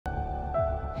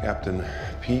Captain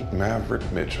Pete Maverick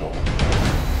Mitchell.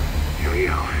 Here we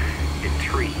go. In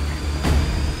 3, 2,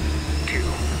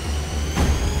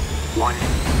 1.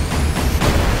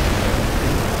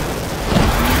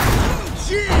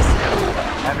 Jeez!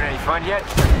 Having any fun yet?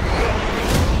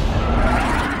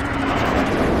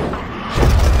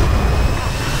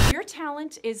 Your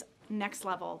talent is next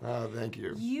level. Oh, thank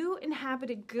you. You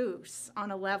inhabited Goose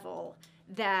on a level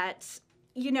that,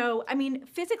 you know, I mean,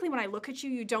 physically when I look at you,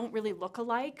 you don't really look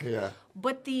alike. Yeah.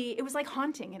 But it was like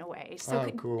haunting in a way. So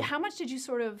cool. How much did you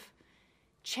sort of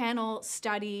channel,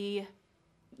 study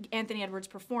Anthony Edwards'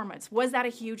 performance? Was that a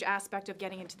huge aspect of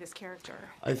getting into this character?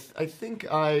 I think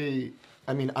I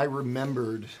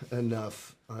remembered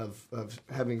enough of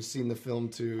having seen the film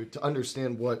to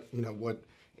understand what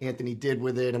Anthony did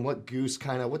with it and what Goose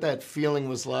what that feeling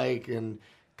was like and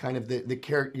kind of the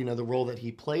character, the role that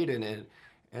he played in it.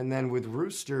 And then with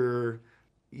Rooster,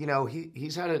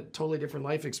 he's had a totally different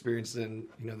life experience than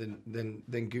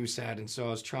Goose had. And so I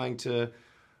was trying to,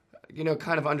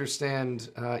 kind of understand,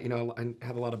 I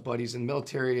have a lot of buddies in the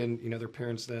military and, their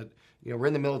parents that, were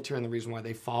in the military and the reason why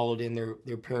they followed in their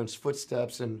parents'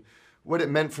 footsteps and what it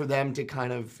meant for them to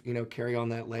kind of, carry on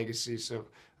that legacy. So,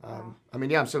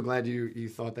 I'm so glad you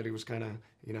thought that he was kind of,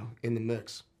 in the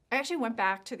mix. I actually went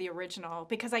back to the original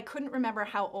because I couldn't remember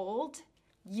how old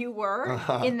you were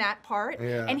in that part.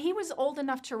 Yeah. And he was old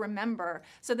enough to remember.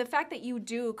 So the fact that you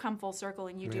do come full circle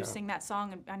and you do sing that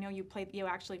song, and I know you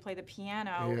actually play the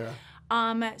piano.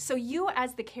 Yeah. So you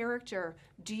as the character,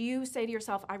 do you say to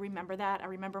yourself, I remember that, I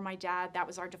remember my dad, that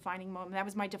was our defining moment, that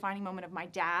was my defining moment of my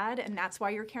dad, and that's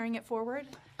why you're carrying it forward?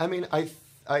 I mean,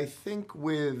 I think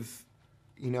with,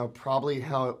 probably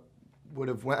how it would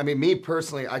have went. I mean, me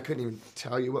personally, I couldn't even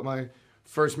tell you what my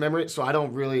first memory, so I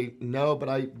don't really know, but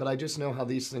I just know how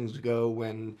these things go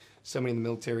when somebody in the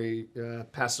military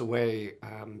passes away.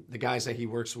 The guys that he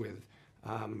works with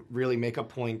really make a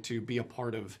point to be a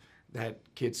part of that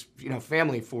kid's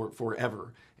family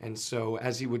forever. And so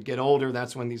as he would get older,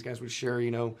 that's when these guys would share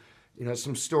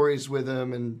some stories with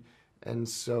him, and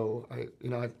so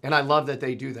I love that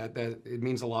they do that. That it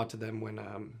means a lot to them when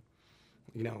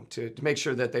to make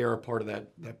sure that they are a part of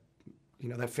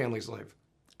that family's life.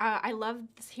 I love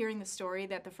hearing the story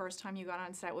that the first time you got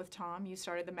on set with Tom, you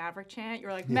started the Maverick chant. You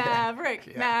were like,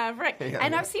 Maverick, Maverick.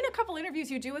 And I've seen a couple interviews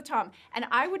you do with Tom, and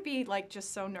I would be like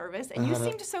just so nervous, and you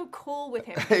seemed so cool with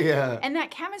him. And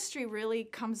that chemistry really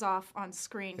comes off on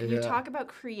screen. Can you talk about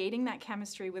creating that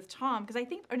chemistry with Tom? Because I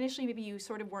think initially maybe you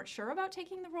sort of weren't sure about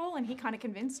taking the role, and he kind of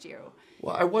convinced you.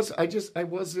 Well, I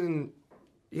wasn't.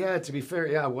 Yeah, to be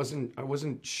fair, I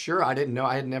wasn't sure. I didn't know.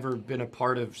 I had never been a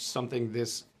part of something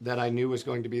that I knew was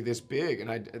going to be this big,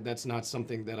 and that's not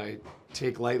something that I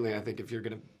take lightly. I think if you're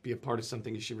going to be a part of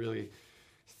something, you should really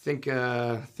think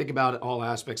about all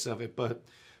aspects of it. But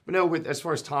no, as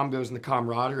far as Tom goes and the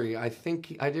camaraderie, I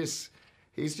think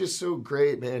he's just so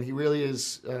great, man. He really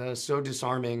is so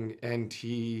disarming, and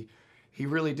he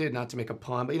really did, not to make a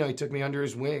pun, but he took me under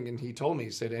his wing, and he told me, he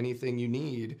said, anything you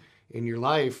need in your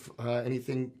life,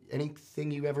 anything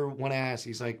you ever want to ask,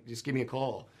 he's like, just give me a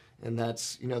call. And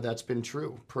that's been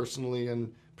true personally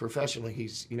and professionally.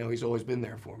 He's always been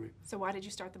there for me. So why did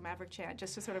you start the Maverick chant?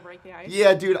 Just to sort of break the ice?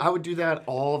 Yeah, dude, I would do that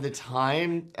all the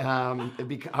time.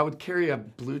 I would carry a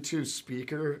Bluetooth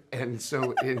speaker, and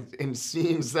so in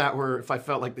scenes that were, if I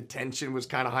felt like the tension was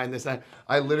kind of high in this,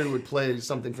 I literally would play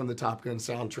something from the Top Gun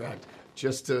soundtrack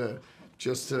just to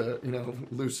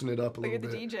loosen it up a little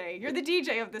bit. You're the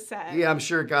DJ of the set. Yeah, I'm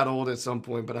sure it got old at some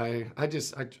point, but I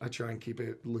try and keep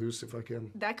it loose if I can.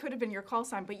 That could have been your call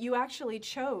sign, but you actually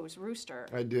chose Rooster.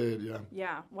 I did, yeah.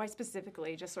 Yeah, why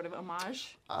specifically? Just sort of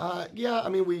homage? Yeah, I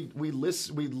mean, we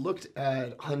looked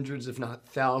at hundreds, if not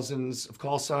thousands, of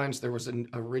call signs. There was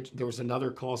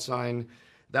another call sign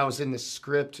that was in the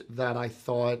script that I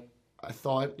thought, if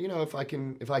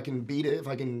I can beat it, if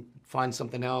I can find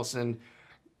something else, and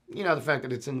the fact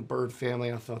that it's in the bird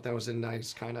family, I thought that was a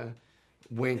nice kind of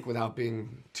wink without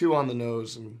being too on the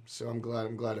nose, and so I'm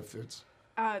glad it fits.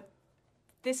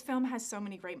 This film has so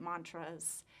many great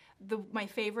mantras. My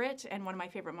favorite, and one of my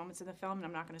favorite moments in the film, and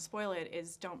I'm not going to spoil it,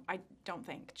 is don't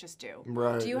think, just do.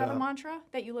 Right. Do you have a mantra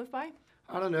that you live by?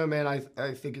 I don't know, man.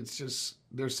 I think it's just,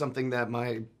 there's something that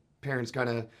my parents kind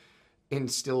of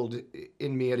instilled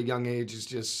in me at a young age, is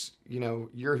just,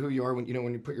 you're who you are when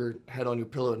you put your head on your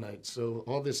pillow at night. So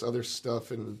all this other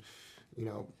stuff, and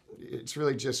it's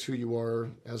really just who you are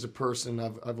as a person.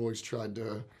 I've always tried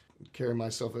to carry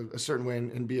myself a certain way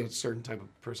and be a certain type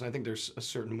of person. I think there's a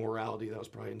certain morality that was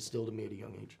probably instilled in me at a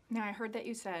young age. Now, I heard that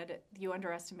you said you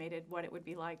underestimated what it would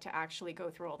be like to actually go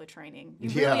through all the training. You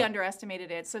really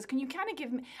underestimated it. So can you kind of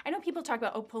give me, I know people talk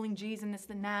about, pulling G's and this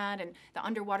and that and the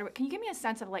underwater. Can you give me a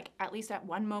sense of, like, at least at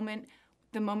one moment,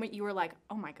 the moment you were like,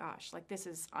 oh my gosh, like this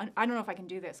is, I don't know if I can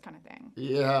do this kind of thing?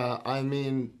 Yeah, I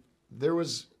mean,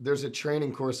 there's a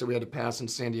training course that we had to pass in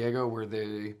San Diego where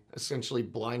they essentially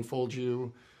blindfold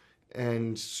you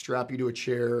and strap you to a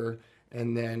chair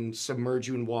and then submerge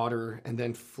you in water and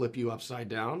then flip you upside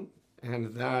down.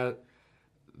 And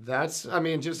that's, I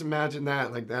mean, just imagine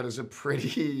that. Like, that's a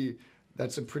pretty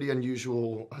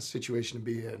unusual situation to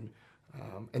be in.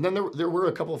 And then there were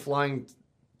a couple of flying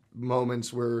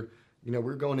moments where,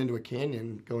 we're going into a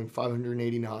canyon, going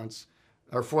 580 knots,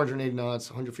 or 480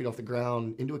 knots, 100 feet off the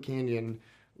ground, into a canyon,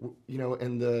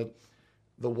 and the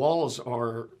walls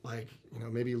are like,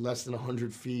 maybe less than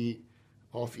 100 feet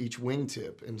off each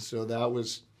wingtip. And so that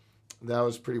was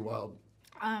pretty wild.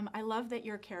 I love that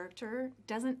your character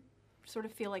doesn't sort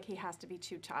of feel like he has to be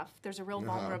too tough. There's a real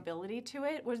vulnerability to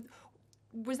it.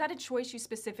 Was that a choice you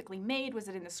specifically made? Was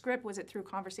it in the script? Was it through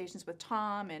conversations with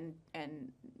Tom and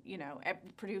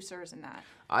producers and that?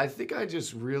 I think I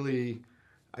just really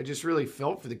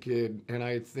felt for the kid, and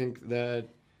I think that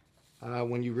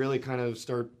when you really kind of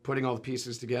start putting all the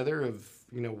pieces together of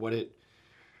what it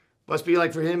must be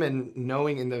like for him, and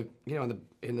knowing in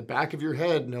the back of your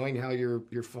head, knowing how your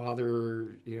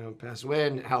father passed away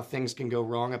and how things can go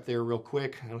wrong up there real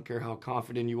quick. I don't care how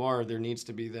confident you are, there needs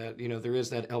to be that there is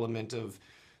that element of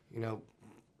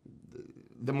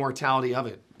the mortality of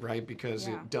it, right? Because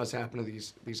it does happen to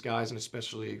these guys, and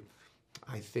especially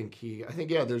I think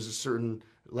there's a certain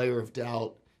layer of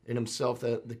doubt in himself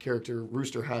that the character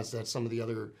Rooster has that some of the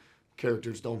other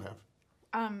characters don't have.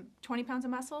 20 pounds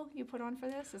of muscle you put on for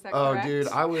this? Is that correct? Oh, dude,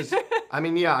 I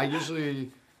usually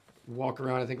walk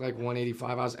around, I think, like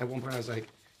 185. At one point I was like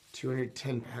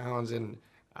 210 pounds, and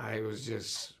I was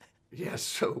just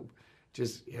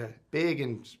big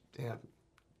and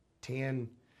tan.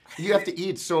 You have to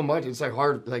eat so much. It's like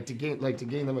hard, to gain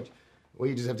that much. Well,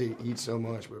 you just have to eat so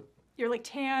much. But you're like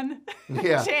tan.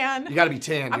 Yeah, tan. You got to be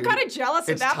tan. I'm kind of jealous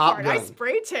of that part. I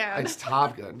spray tan. It's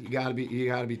Top Gun. You gotta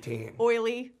be tan.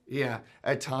 Oily. Yeah,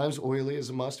 at times oily is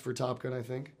a must for Top Gun, I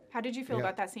think. How did you feel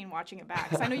about that scene watching it back?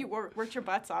 Because I know you worked your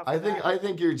butts off. I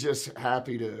think you're just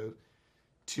happy to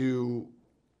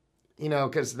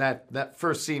because that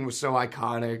first scene was so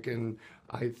iconic, and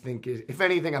I think if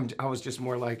anything, I was just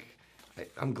more like,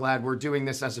 I'm glad we're doing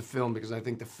this as a film, because I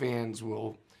think the fans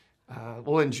will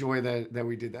enjoy that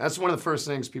we did that. That's one of the first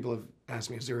things people have asked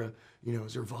me. Is there a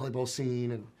volleyball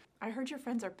scene? And I heard your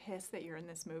friends are pissed that you're in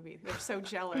this movie. They're so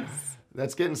jealous.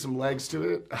 That's getting some legs to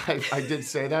it. I did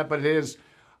say that, but it is.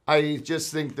 I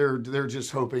just think they're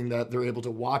just hoping that they're able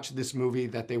to watch this movie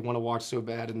that they want to watch so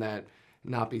bad, and that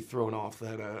not be thrown off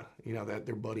that that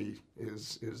their buddy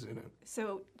is in it.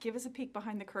 So give us a peek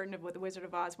behind the curtain of what the Wizard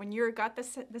of Oz. When you're got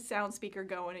the sound speaker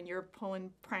going and you're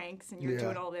pulling pranks and you're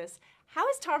doing all this, how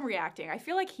is Tom reacting? I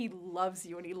feel like he loves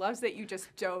you, and he loves that you just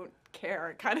don't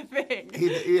care, kind of thing.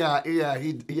 He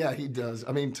does.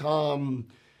 I mean, Tom,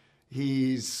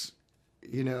 he's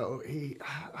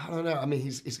I don't know. I mean,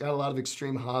 he's got a lot of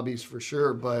extreme hobbies for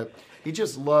sure, but he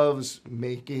just loves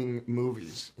making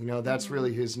movies. That's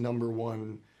really his number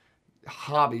one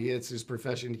hobby. It's his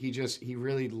profession. He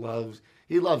really loves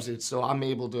it. So I'm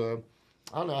able to,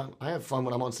 I don't know, I have fun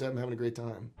when I'm on set. I'm having a great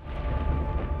time.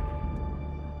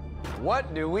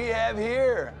 What do we have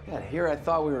here? God, here I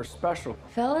thought we were special.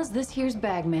 Fellas, this here's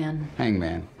Bagman.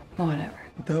 Hangman. Whatever.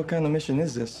 What the hell kind of mission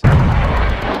is this?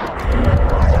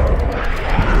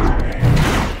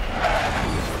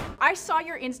 I saw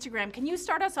your Instagram. Can you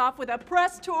start us off with a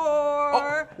press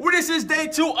tour? Well, this is day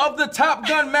 2 of the Top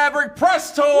Gun Maverick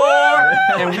press tour,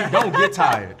 and we don't get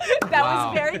tired. That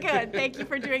was very good. Thank you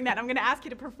for doing that. I'm going to ask you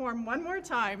to perform one more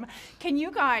time. Can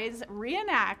you guys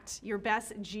reenact your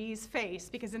best G's face?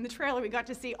 Because in the trailer we got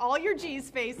to see all your G's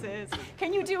faces.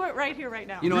 Can you do it right here, right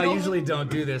now? I usually don't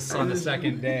do this on the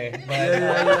second day,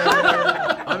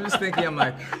 but I'm just thinking, I'm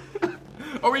like,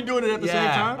 are we doing it at the same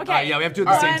time? Okay. Yeah, we have to do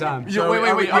it at the same time.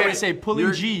 Wait. I'm gonna say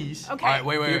pulling G's. Okay. All right,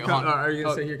 wait. Hold on. Are you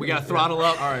gonna say here? We gotta throttle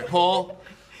up. All right, pull.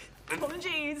 Pulling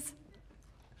G's.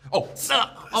 Oh,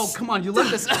 Oh, come on, you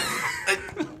let this. Yeah.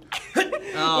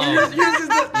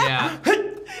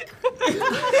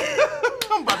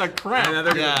 I'm about to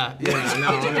cramp. Yeah. Did you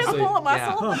just pull a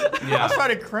muscle? Yeah. I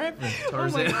started cramping. Oh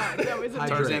my God, that was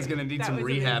amazing. Tarzan's gonna need some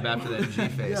rehab after that G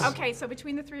face. Yeah. Okay, so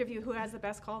between the three of you, who has the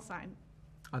best call sign?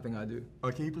 I think I do.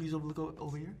 Oh, can you please look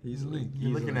over here? Easily.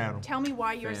 You're looking at him. Tell me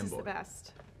why yours is the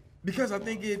best. Because I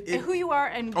think it And who you are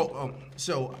and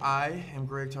So I am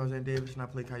Greg Tarzan Davis, and I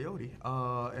play Coyote.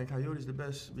 And Coyote's the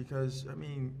best because, I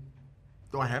mean,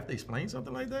 do I have to explain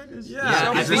something like that?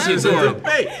 Yeah, I think you do.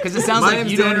 Because it sounds like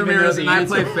you don't even know the and I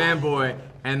play answer. fanboy,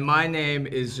 and my name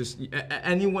is just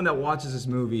anyone that watches this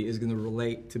movie is gonna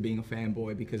relate to being a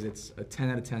fanboy because it's a 10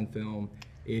 out of 10 film.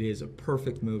 It is a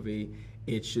perfect movie.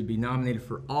 It should be nominated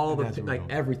for all the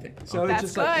everything. So That's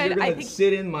it's just like you're good. I gonna think-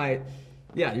 sit in my.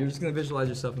 Yeah, you're just gonna visualize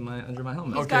yourself under my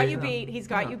helmet. he's got you beat. He's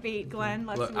got you beat, Glenn.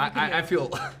 Let's Look, see what you can do. I feel,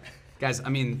 guys, I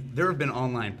mean, there have been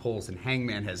online polls, and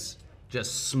Hangman has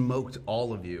just smoked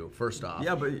all of you, first off.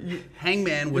 Yeah, but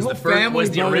Hangman was your the whole family was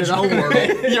the voted original on it.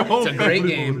 Wordle. It's a great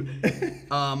game.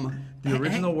 The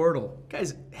original Wordle.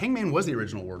 Guys, Hangman was the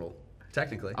original Wordle,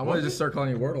 technically. I want to just start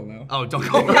calling you Wordle now. Oh, don't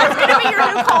call me. That's gonna be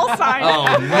your new call sign.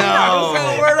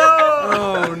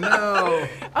 Oh no!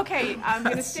 Okay, I'm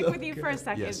going to stick with you for a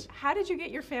second. Yes. How did you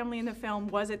get your family in the film?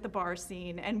 Was it the bar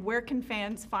scene? And where can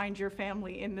fans find your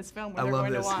family in this film when they're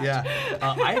going to watch? Yeah,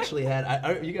 I actually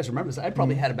had. You guys remember this? I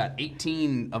probably had about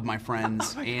 18 of my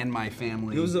friends and my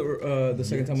family. It was the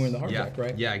second time we were in the Hard Jack,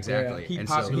 right? Yeah, exactly. He And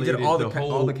so- He did all the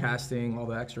whole- casting, all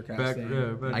the extra casting.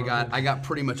 I got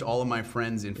pretty much all of my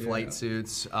friends in flight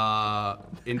suits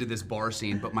into this bar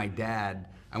scene, but my dad.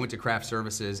 I went to craft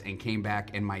services and came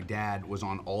back, and my dad was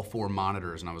on all 4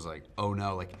 monitors, and I was like, "Oh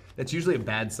no!" Like that's usually a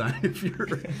bad sign if your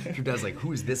dad's like,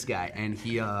 "Who is this guy?" And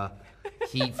he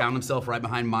found himself right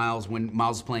behind Miles when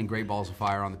Miles was playing "Great Balls of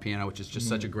Fire" on the piano, which is just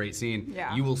such a great scene.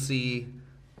 Yeah. You will see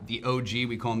the OG,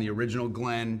 we call him the original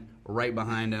Glenn, right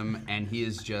behind him, and he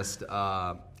is just.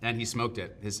 And he smoked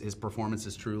it. His performance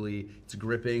is truly, it's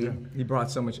gripping. He brought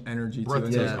so much energy to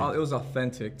it. Yeah. It was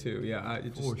authentic too. Yeah,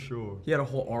 For sure. He had a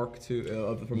whole arc too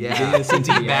from the Yeah, beginning it's a to deep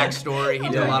the end. backstory. He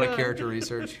did a lot of character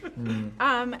research.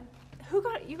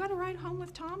 You got a ride home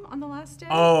with Tom on the last day?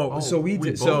 So we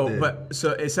we did. both did.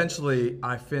 So essentially,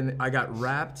 I got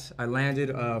wrapped. I landed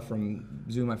from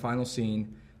doing my final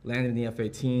scene. Landed in the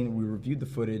F-18. We reviewed the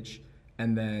footage,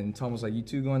 and then Tom was like, "You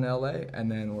two going to LA?" And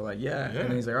then we're like, "Yeah." And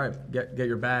then he's like, "All right, get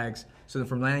your bags." So then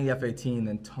from landing the F-18,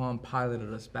 then Tom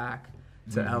piloted us back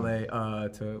to LA.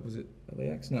 Was it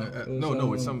LAX? No.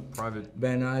 No, it's some private.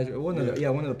 Van Nuys, one of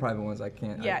the private ones. I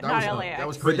can't. Yeah, That not was- LAX. That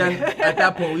was But crazy. then at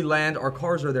that point we land, our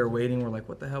cars are there waiting. We're like,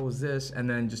 what the hell was this? And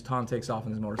then just Tom takes off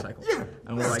on his motorcycle. Yeah.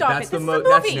 And we're like, Stop that's it. the This is a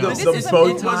that's movie. the, This the is a bow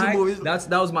movie. tie. It was a movie.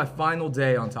 That was my final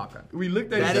day on Top Gun. We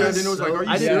looked at That each other is and it was like, so- "Are you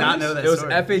I did serious?" not know that It was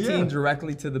story. F-18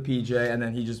 directly to the PJ, and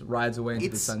then he just rides away into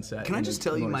the sunset. Can I in just his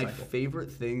tell you my motorcycle.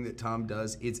 favorite thing that Tom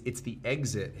does? It's the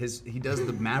exit. He does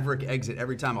the Maverick exit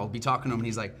every time. I'll be talking to him and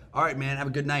he's like, "All right, man, have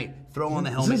a good night." Throw on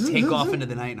the helmet, take off into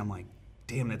the night, and I'm like,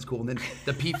 "Damn, that's cool." And then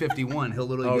the P-51, he'll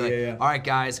literally be like, yeah. "All right,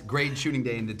 guys, great shooting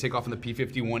day," and to take off in the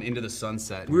P-51 into the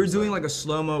sunset. We were doing like a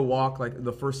slow-mo walk, like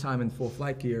the first time in full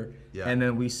flight gear, and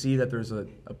then we see that there's a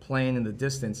plane in the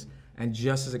distance, and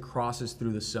just as it crosses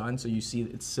through the sun, so you see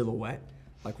its silhouette,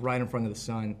 like right in front of the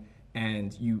sun,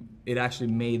 and it actually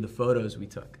made the photos we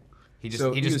took. He just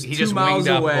So he was just 2 miles winged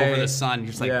up away. over the sun,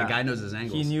 just like Yeah. the guy knows his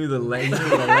angles. He knew the lens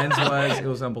was. It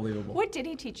was unbelievable. What did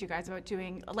he teach you guys about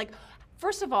doing, like,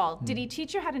 first of all, did he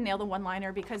teach you how to nail the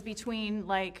one-liner? Because between,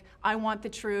 like, I want the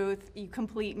truth, you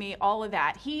complete me, all of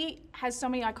that, he has so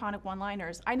many iconic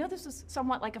one-liners. I know this was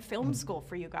somewhat like a film school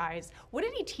for you guys. What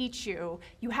did he teach you?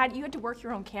 You had to work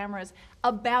your own cameras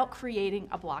about creating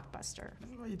a blockbuster.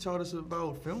 He taught us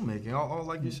about filmmaking, all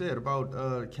like you said,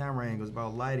 about camera angles,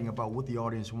 about lighting, about what the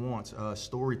audience wants,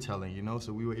 storytelling,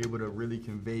 so we were able to really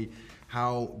convey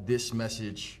how this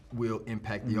message will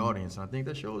impact the audience. And I think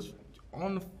that shows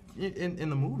in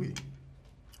the movie.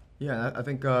 Yeah, I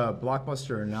think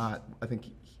blockbuster or not, I think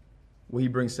what he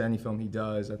brings to any film he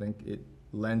does, I think it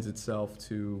lends itself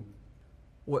to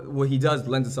what he does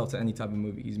lends itself to any type of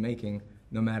movie he's making,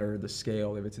 no matter the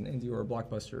scale, if it's an indie or a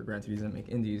blockbuster. Granted, he doesn't make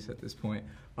indies at this point,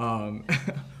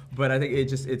 but I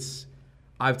think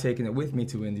I've taken it with me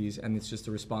to indies, and it's just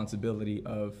a responsibility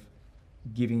of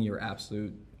giving your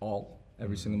absolute all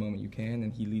every single moment you can,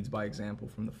 and he leads by example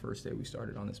from the first day we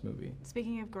started on this movie.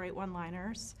 Speaking of great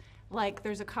one-liners, like,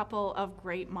 there's a couple of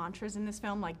great mantras in this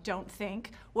film, like "Don't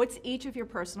think." What's each of your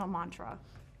personal mantra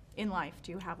in life?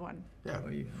 Do you have one? Yeah,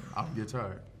 I don't get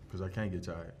tired because I can't get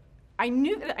tired. I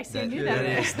knew that. I knew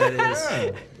that.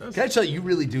 That is. Can I tell you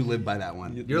really do live by that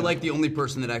one. You're like the only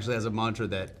person that actually has a mantra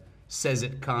that says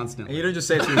it constantly. And you don't just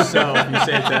say it to yourself, you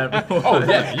say it to everyone. Oh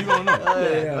yeah, you gonna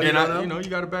know. And you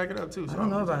got to back it up too. So I don't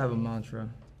know if I have a mantra.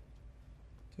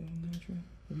 Do I have a mantra?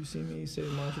 Have you seen me say a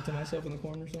mantra to myself in the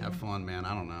corner somewhere? Have fun, man.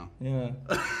 I don't know. Yeah.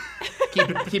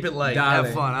 Keep it light. Dale,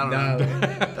 Have fun. I don't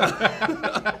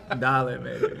know. Dale,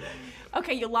 baby.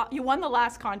 Okay, you won the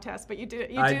last contest, but you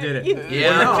did. I did it.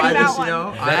 Yeah, no, I just, one. you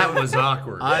know, That was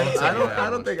awkward. I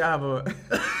don't think I have a.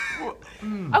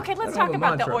 Okay, let's talk a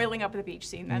about the mantra. oiling up of the beach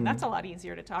scene then. That's a lot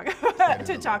easier to talk about.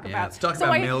 Let's talk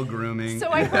about male grooming. So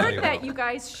I heard that you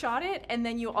guys shot it and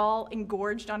then you all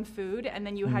engorged on food and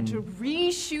then you had to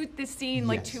reshoot the scene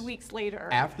like 2 weeks later.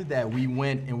 After that, we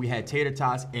went and we had tater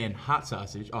tots and hot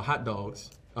sausage or hot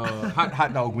dogs,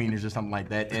 hot dog wieners or something like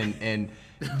that. And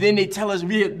then they tell us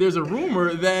there's a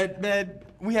rumor that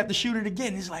we have to shoot it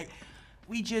again. It's like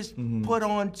we just put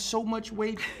on so much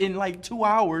weight in like 2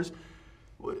 hours.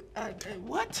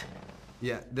 What?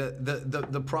 Yeah,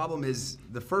 the problem is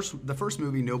the first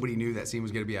movie nobody knew that scene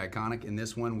was going to be iconic. In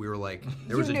this one, we were like,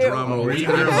 there was a drum roll. We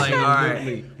were like, all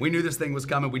right, we knew this thing was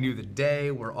coming. We knew the day.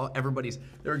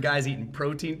 There were guys eating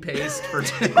protein paste for.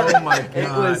 Oh my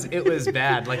god! It was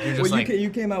bad. Like you're just you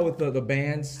came out with the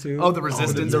bands too. Oh, the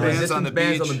resistance bands on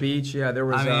the beach. Yeah, there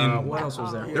was. I mean, what else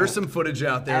was there? There's some footage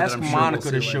out there. Ask that I'm sure Monica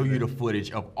we'll to see show later. you the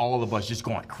footage of all of us just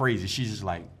going crazy. She's just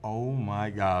like, oh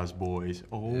my gosh, boys.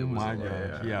 Oh my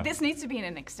gosh. Yeah. This needs to be in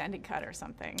an extended cut or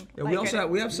something. Yeah,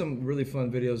 we have some really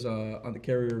fun videos on the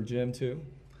Carrier Gym too.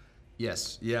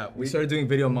 Yes, yeah. We started doing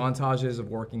video montages of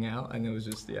working out, and it was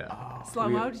just Slow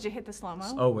mo? Did you hit the slow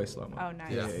mo? always slow mo. Oh,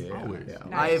 nice. Yeah. Yeah.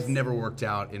 I have never worked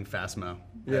out in fast mo.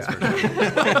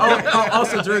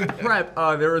 Also during prep,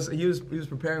 he was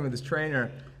preparing with his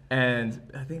trainer, and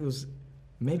I think it was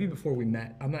maybe before we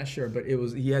met. I'm not sure, but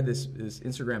he had this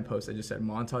Instagram post that just said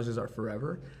montages are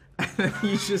forever. And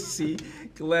you just see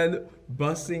Glenn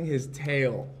busting his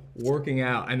tail working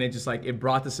out, and it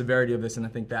brought the severity of this, and I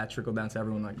think that trickled down to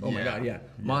everyone like, oh my god,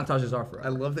 montages are forever. I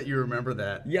love that you remember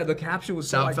that. Yeah, the caption was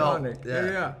so iconic.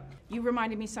 Yeah. You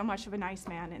reminded me so much of a nice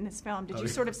man in this film. Did you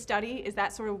sort of study?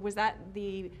 Was that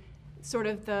the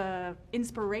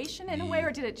inspiration in a way,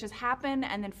 or did it just happen?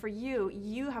 And then for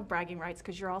you have bragging rights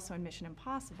because you're also in Mission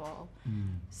Impossible.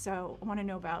 So I want to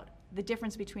know about the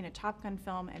difference between a Top Gun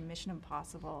film and Mission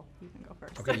Impossible. You can go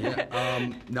first. Okay, yeah.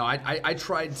 No, I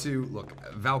tried to, look,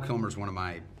 Val Kilmer's one of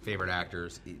my favorite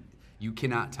actors. You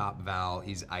cannot top Val.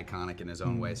 He's iconic in his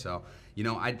own way. So, you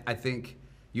know, I think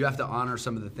you have to honor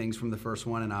some of the things from the first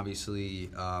one, and obviously,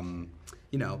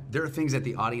 you know, there are things that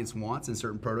the audience wants and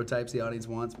certain prototypes the audience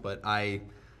wants, but I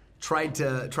tried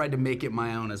to make it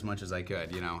my own as much as I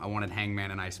could. You know, I wanted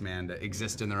Hangman and Iceman to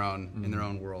exist in their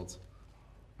own worlds.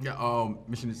 Yeah,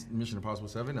 Mission Impossible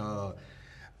 7.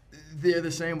 They're the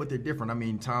same, but they're different. I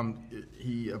mean, Tom,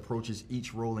 he approaches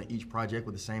each role and each project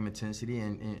with the same intensity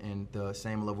and the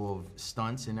same level of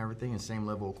stunts and everything, and same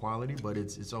level of quality. But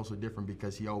it's also different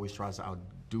because he always tries to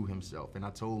outdo himself. And I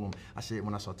told him, I said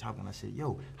when I saw Top Gun, I said,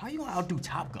 "Yo, how you gonna outdo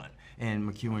Top Gun?"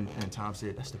 And McEwen and Tom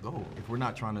said, "That's the goal. If we're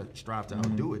not trying to strive to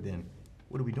outdo it, then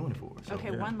what are we doing it for?" So,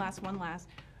 Okay, one last.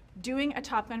 Doing a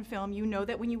Top Gun film, you know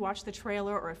that when you watch the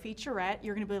trailer or a featurette,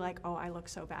 you're gonna be like, oh, I look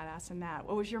so badass in that.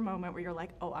 What was your moment where you're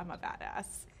like, oh, I'm a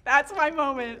badass? That's my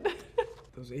moment.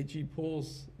 Those HE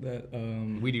pulls that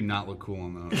We do not look cool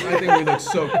on those. I think we look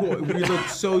so cool. We look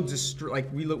so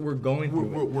we're going through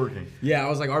we're working. Yeah, I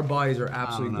was like, our bodies are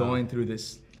absolutely going through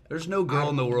this. There's no girl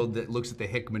in the world that looks at the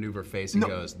Hick maneuver face and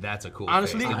goes, "That's a cool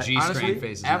Honestly, face." The G-string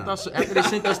face is not. after they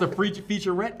sent us the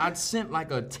featurette, I'd sent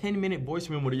like a 10-minute voice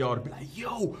memo to y'all to be like,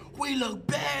 "Yo, we look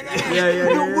badass.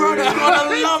 The world is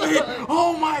gonna love it.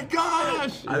 Oh my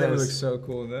gosh!" I think we look so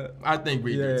cool in that. I think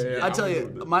we do. I tell you,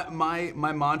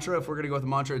 my mantra, if we're gonna go with the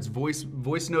mantra, it's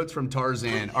voice notes from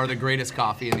Tarzan are the greatest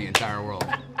coffee in the entire world.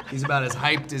 He's about as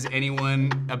hyped as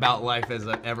anyone about life as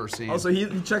I've ever seen. Also,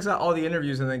 he checks out all the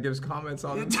interviews and then gives comments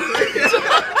on them.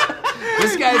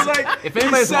 This guy's like, if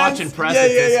anybody's watching press,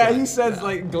 He says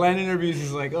like Glenn interviews.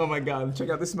 He's like, oh my god,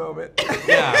 check out this moment.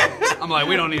 Yeah, I'm like,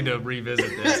 we don't need to revisit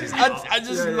this. He's like, I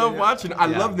just love watching. I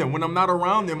love them. When I'm not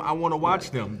around them, I want to watch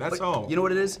them. That's all. You know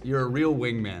what it is? You're a real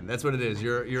wingman. That's what it is.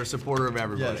 You're a supporter of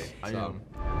everybody. Yes, I am.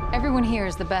 Everyone here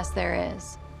is the best there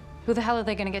is. Who the hell are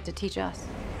they gonna get to teach us?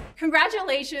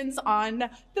 Congratulations on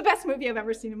the best movie I've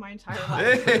ever seen in my entire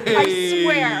life. I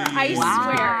swear.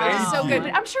 It is so good.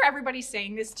 But I'm sure everybody's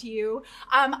saying this to you.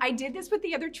 I did this with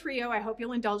the other trio. I hope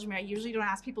you'll indulge me. I usually don't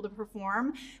ask people to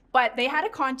perform. But they had a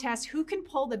contest, who can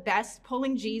pull the best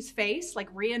Pulling G's face, like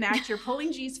reenact your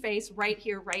Pulling G's face right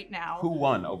here, right now. Who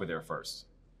won over there first?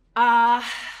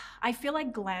 I feel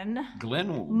like Glenn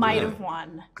Glenn might have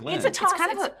won. Glenn. It's a toss.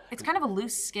 It's kind of a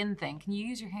loose skin thing. Can you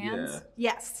use your hands?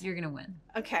 Yeah. Yes. You're gonna win.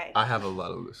 Okay. I have a lot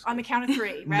of loose. On the count of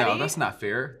 3. Ready? No, that's not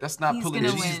fair. That's not He's pulling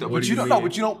gonna G's. win. But you don't know.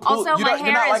 But you don't pull. Also, you're my not, hair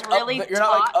you're not like is really up, you're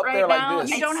not like taut up there right now. like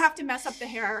this. You don't have to mess up the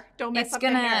hair. Don't mess up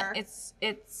the hair. It's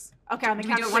Okay, on the do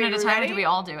we count do of it one 3. at a time, or do we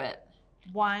all do it?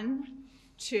 1,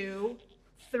 2,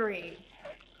 3.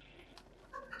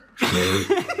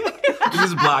 This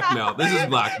is blackmail. This is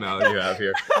blackmail that you have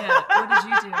here. Yeah, what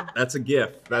did you do? That's a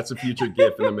GIF. That's a future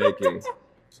GIF in the making.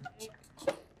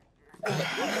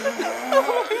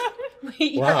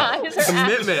 Wait, your Wow. eyes are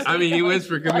Commitment. I mean, he wins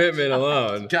for commitment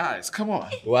alone. Guys, come on.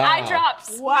 Wow. Eye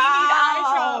drops. Wow. We need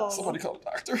eye drops. Somebody call a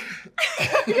doctor.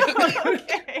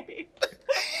 Okay.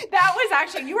 That was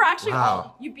actually, you were actually,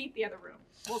 Wow. you beat the other room.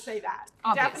 We'll say that.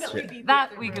 Obviously. Definitely beat the That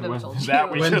other we room. could have told you.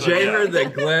 That we When should've, Jay yeah. heard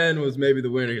that Glenn was maybe the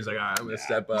winner, he was like, all right, I'm going to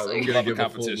step up. I'm going to Love give a a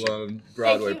competition. full-blown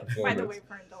Broadway Thank you, by the performance. way,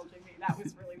 for indulging me. That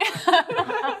was really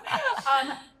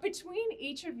fun. Between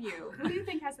each of you, who do you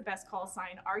think has the best call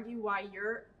sign? Argue why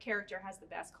your character has the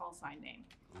best call sign name.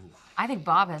 I think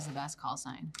Bob has the best call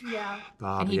sign. Yeah.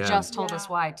 Bob, And he yeah. just told Yeah. us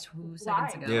why 2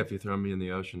 seconds ago. Yeah, if you throw me in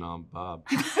the ocean, I'm Bob.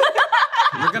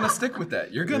 You're gonna stick with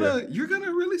that. You're gonna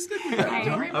really stick with that. I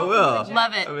Joey. I will.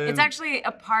 Love it. I mean- It's actually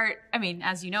a part, I mean,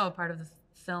 as you know, a part of the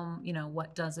film, you know,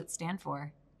 what does it stand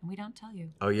for? And we don't tell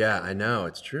you. Oh, yeah, I know.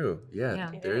 It's true. Yeah,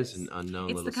 Yeah. there is an unknown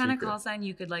It's little the kind secret. of call sign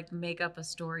you could like make up a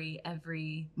story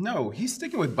every. No, he's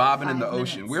sticking with bobbing in the 5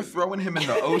 ocean. minutes. We're throwing him in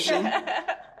the ocean.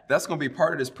 That's gonna be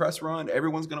part of this press run.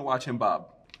 Everyone's gonna watch him bob.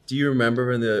 Do you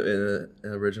remember in the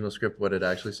original script what it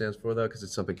actually stands for, though? Because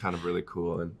it's something kind of really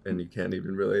cool, and you can't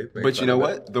even really make But you fun know of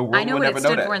it. what? The world I know will what never it know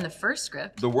stood that. for in the first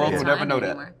script. The world but will it's never not know that.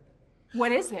 anymore.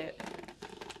 What is it?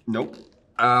 Nope.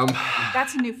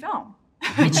 That's a new film.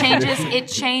 It changes. It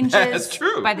changes. That's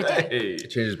true. By the day. Hey. It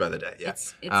changes by the day, yeah.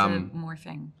 It's a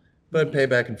morphing. But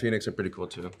Payback and Phoenix are pretty cool,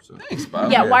 too. So. Thanks,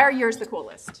 Bob. Yeah, why are yours the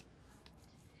coolest?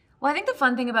 Well, I think the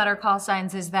fun thing about our call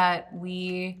signs is that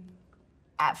we,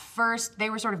 at first, they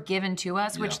were sort of given to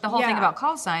us, which the whole thing Yeah. about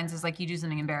call signs is like you do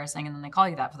something embarrassing and then they call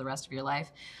you that for the rest of your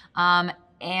life.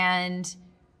 And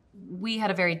we had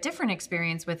a very different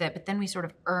experience with it, but then we sort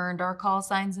of earned our call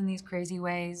signs in these crazy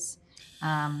ways.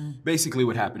 Basically,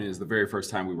 what happened is the very first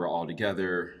time we were all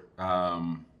together,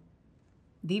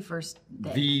 The first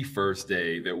day. the first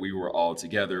day that we were all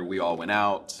together, we all went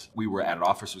out. We were at an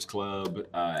officers club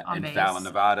in base. Fallon,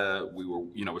 Nevada. We were,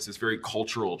 you know, it's this very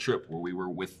cultural trip where we were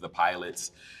with the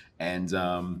pilots, and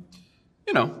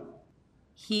you know,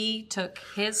 He took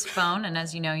his phone, and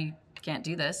as you know, you can't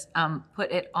do this,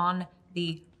 put it on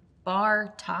the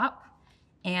bar top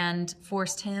and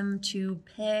forced him to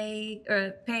pay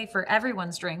for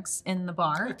everyone's drinks in the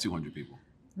bar, like 200 people.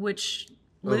 which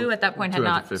Lou at that point had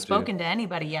not 250. spoken to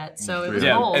anybody yet, so it was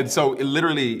Yeah, bold. and so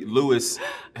literally, Lewis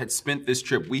had spent this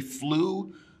trip. We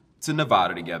flew to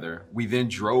Nevada together. We then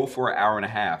drove for an hour and a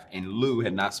half, and Lou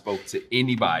had not spoke to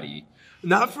anybody.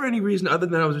 Not for any reason other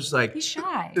than I was just like... He's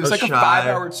shy. It was like a shy.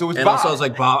 5-hour, so it was And Bob. also I was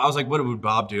like, Bob, I was like, what would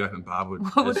Bob do? I think Bob would,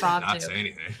 What would just Bob not do? say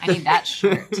anything. I need that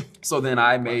shirt. So then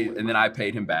I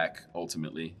paid him back,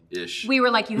 ultimately, ish. We were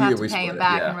like, you have to we pay split him it,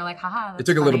 back, yeah. and we're like, haha. It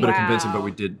took a little bit of Wow. convincing, but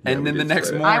we did. And we then the did next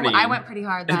split it. morning... I went pretty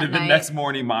hard that And then the night. next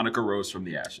morning, Monica rose from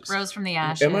the ashes. Rose from the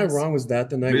ashes. Am I wrong? Was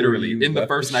that the night Literally, where you in the left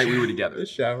first night we were together. The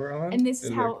shower on? And this is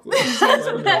And how-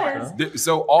 like,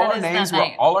 So all That our is that names were,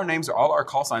 night. all our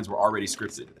call signs were already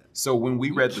scripted. So when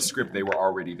we read the script, they were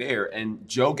already there, and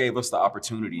Joe gave us the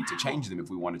opportunity to change them if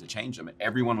we wanted to change them. And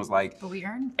everyone was like, But we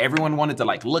earned. everyone wanted to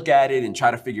like look at it and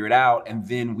try to figure it out. And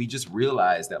then we just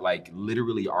realized that like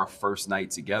literally our first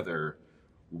night together,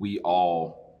 we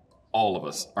all of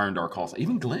us earned our call sign.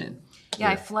 Even Glenn. Yeah,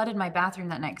 I flooded my bathroom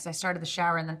that night because I started the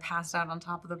shower and then passed out on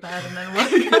top of the bed and then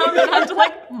woke up and had to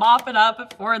like mop it up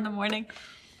at 4 a.m.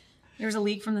 There was a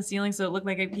leak from the ceiling, so it looked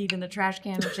like I peed in the trash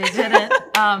can, which I didn't.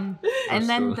 And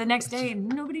then the next day,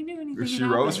 nobody knew anything. She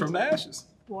had rose happened. from the ashes.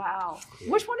 Wow.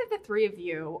 Which one of the three of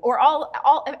you, or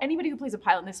anybody who plays a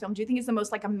pilot in this film, do you think is the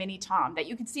most like a mini Tom that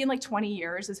you could see in like 20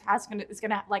 years is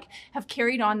gonna like have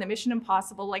carried on the Mission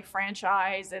Impossible like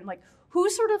franchise, and like who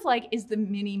sort of like is the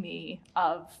mini me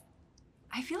of?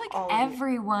 I feel like all of you?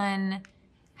 everyone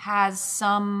has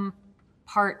some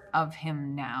part of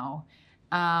him now.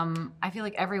 I feel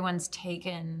like everyone's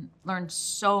learned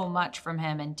so much from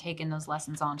him and taken those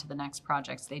lessons on to the next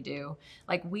projects they do.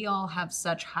 Like, we all have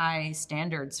such high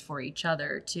standards for each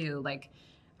other, too. Like,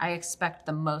 I expect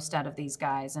the most out of these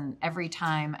guys. And every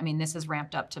time, I mean, this has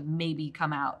ramped up to maybe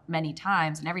come out many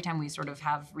times. And every time we sort of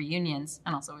have reunions,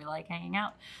 and also we like hanging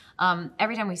out,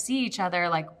 every time we see each other,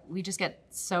 like, we just get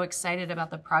so excited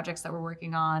about the projects that we're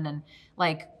working on. And,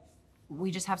 like,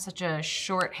 we just have such a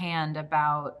shorthand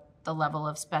about the level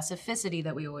of specificity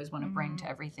that we always want to bring to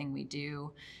everything we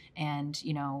do, and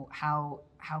you know how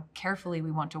carefully we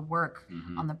want to work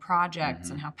on the projects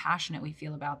and how passionate we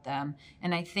feel about them.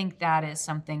 And I think that is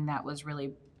something that was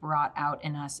really brought out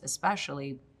in us,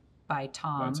 especially by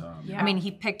Tom. Yeah. I mean, he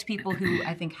picked people who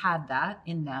I think had that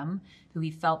in them, who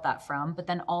he felt that from, but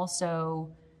then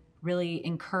also really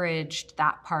encouraged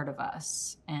that part of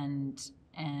us and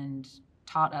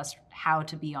taught us how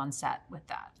to be on set with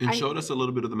that. And showed us a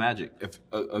little bit of the magic,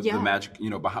 the magic, you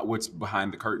know, what's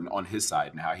behind the curtain on his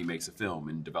side and how he makes a film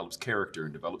and develops character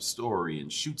and develops story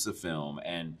and shoots a film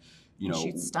and, you know,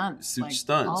 shoots stunts,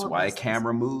 why a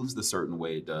camera moves the certain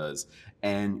way it does.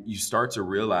 And you start to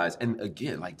realize, and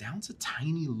again, like down to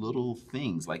tiny little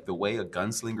things, like the way a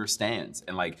gunslinger stands.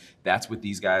 And like, that's what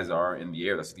these guys are in the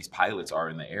air. That's what these pilots are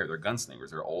in the air. They're gunslingers.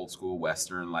 They're old school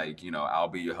Western, like, you know, I'll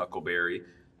be your Huckleberry.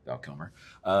 Val Kilmer,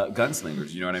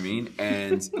 gunslingers, you know what I mean?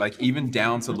 And like even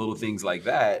down to little things like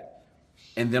that.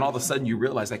 And then all of a sudden you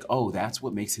realize like, oh, that's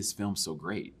what makes his film so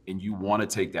great. And you want to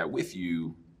take that with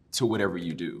you to whatever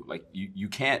you do. Like you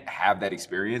can't have that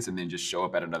experience and then just show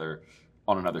up at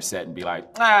on another set and be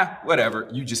like, whatever.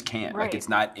 You just can't. Right. Like it's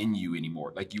not in you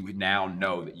anymore. Like you now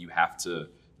know that you have to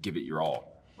give it your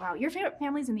all. Wow, your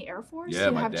family's in the Air Force?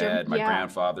 Yeah, my dad, my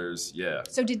grandfathers, yeah.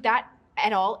 So did that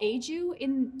at all aid you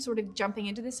in sort of jumping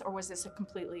into this, or was this a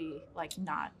completely like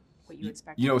not what you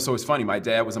expected? You know, so it's funny. My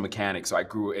dad was a mechanic, so I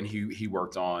grew, and he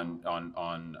worked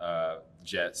on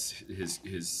jets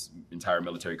his entire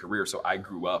military career. So I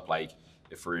grew up like,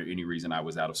 if for any reason I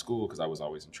was out of school because I was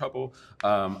always in trouble,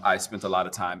 I spent a lot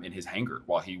of time in his hangar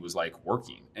while he was like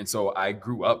working, and so I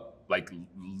grew up like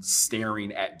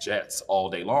staring at jets all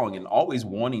day long and always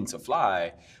wanting to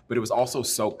fly, but it was also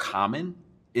so common.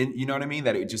 You know what I mean?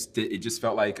 That it just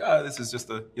felt like, oh, this is just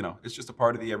it's just a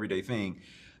part of the everyday thing.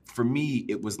 For me,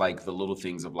 it was like the little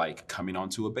things of like coming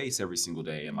onto a base every single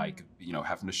day and like, you know,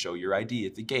 having to show your ID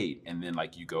at the gate. And then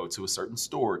like you go to a certain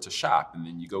store to shop and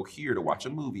then you go here to watch a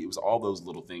movie. It was all those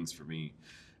little things for me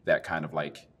that kind of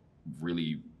like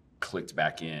really clicked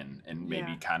back in and made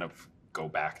me kind of go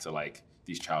back to like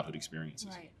these childhood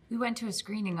experiences. Right. We went to a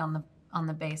screening on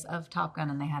the base of Top Gun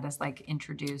and they had us like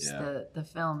introduce the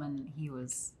film and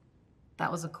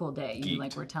that was a cool day. You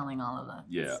like were telling all of that.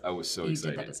 Yeah, I was so excited.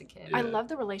 You did that as a kid. Yeah. I love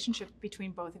the relationship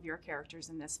between both of your characters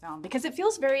in this film because it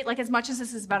feels very, like as much as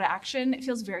this is about action, it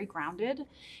feels very grounded.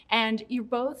 And you're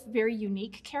both very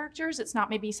unique characters. It's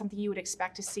not maybe something you would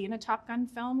expect to see in a Top Gun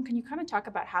film. Can you kind of talk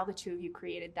about how the two of you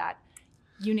created that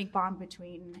unique bond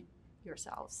between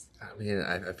yourselves? I mean,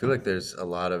 I feel like there's a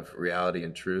lot of reality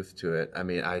and truth to it. I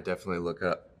mean, I definitely looked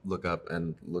up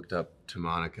to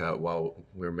Monica while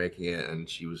we were making it, and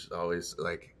she was always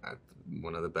like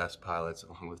one of the best pilots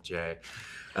along with Jay.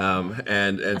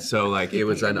 And so like it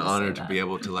was an honor to be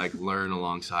able to like learn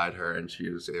alongside her, and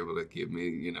she was able to give me,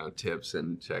 you know, tips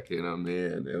and check in on me,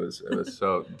 and it was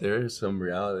so there is some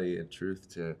reality and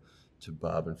truth to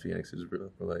Bob and Phoenix's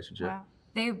relationship. Wow.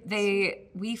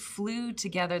 We flew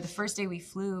together. The first day we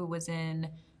flew was in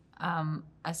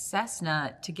a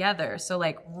Cessna together. So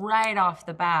like right off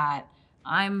the bat,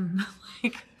 I'm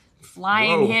like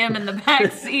flying him in the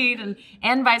back seat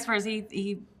and vice versa.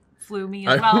 He flew me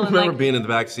as well. I remember being in the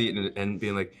back seat and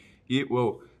being like,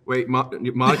 whoa, wait,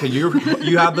 Monica, you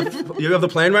have the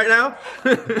plane right now?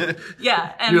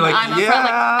 Yeah, and you're like, I'm up front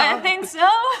like, I think so.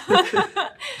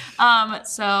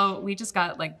 So we just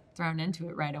got like thrown into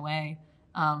it right away.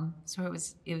 So it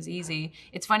was easy.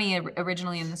 It's funny,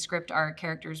 originally in the script, our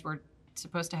characters were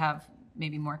supposed to have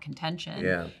maybe more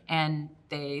contention, and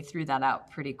they threw that out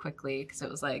pretty quickly because it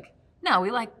was like, no,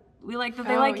 we like that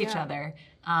they like each other,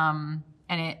 and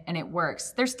it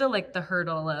works. There's still like the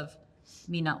hurdle of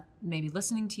me not maybe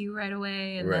listening to you right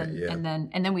away, and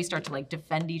then we start to like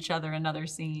defend each other in other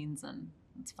scenes, and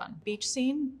it's fun. Beach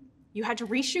scene, you had to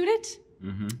reshoot it.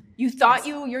 Mm-hmm. You thought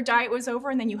your diet was over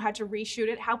and then you had to reshoot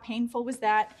it. How painful was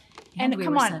that? And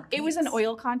come on, it was an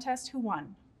oil contest. Who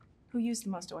won? Who used the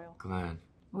most oil? Glenn.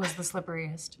 Was the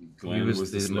slipperiest. Glenn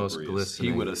was the most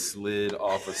glistening. He would have slid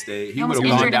off a stage. He would have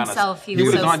gone down himself. He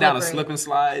would have gone down a slip and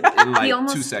slide in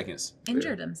like 2 seconds.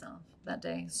 Injured himself that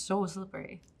day. So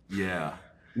slippery. Yeah.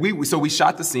 So we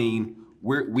shot the scene.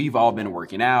 We've all been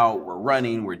working out, we're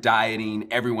running, we're dieting,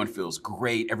 everyone feels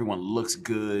great, everyone looks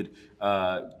good.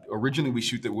 Originally we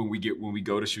shoot that when we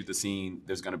go to shoot the scene,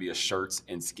 there's gonna be a shirts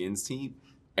and skins team.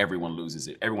 Everyone loses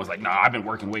it. Everyone's like, nah, I've been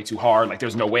working way too hard. Like,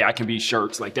 there's no way I can be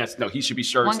shirts. Like, he should be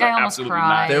shirts. One guy like, almost absolutely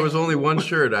cried. not. There was only one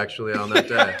shirt actually on that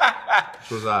day.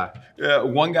 Which was I. Yeah,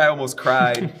 one guy almost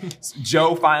cried.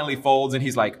 Joe finally folds and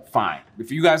he's like, fine. If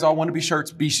you guys all want to be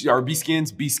shirts, be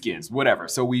skins, whatever.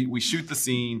 So we shoot the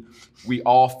scene. We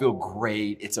all feel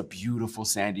great. It's a beautiful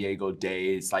San Diego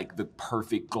day. It's like the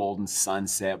perfect golden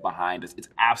sunset behind us. It's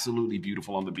absolutely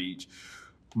beautiful on the beach.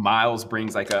 Miles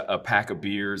brings like a pack of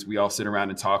beers. We all sit around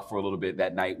and talk for a little bit.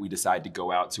 That night, we decide to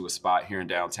go out to a spot here in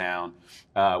downtown.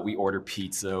 We order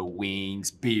pizza,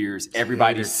 wings, beers.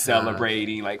 Everybody's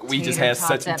celebrating. Like we just had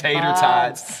such tater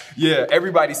tots. Yeah,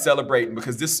 everybody's celebrating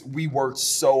because we worked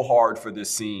so hard for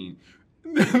this scene.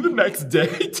 The next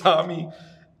day, Tommy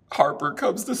Harper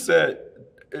comes to set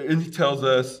and he tells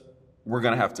us, we're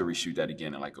gonna have to reshoot that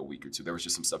again in like a week or two. There was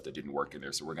just some stuff that didn't work in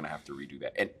there, so we're gonna have to redo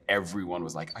that. And everyone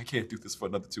was like, I can't do this for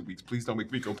another 2 weeks. Please don't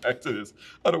make me go back to this.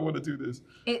 I don't want to do this.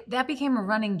 That became a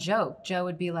running joke. Joe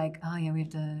would be like, oh yeah, we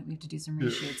have to do some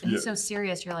reshoots. And he's so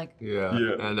serious, you're like, yeah.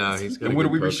 I know, he's gonna And what are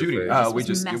we reshooting?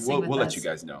 We'll let you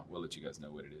guys know. We'll let you guys know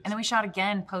what it is. And then we shot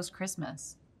again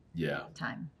post-Christmas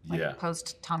time. Like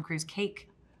post Tom Cruise cake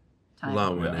time.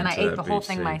 And I ate the whole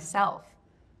thing myself.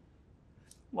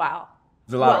 Wow.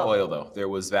 There's a lot of oil though. There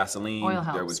was Vaseline, Oil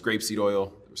helps. there was grapeseed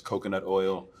oil, there was coconut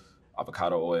oil,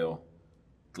 avocado oil,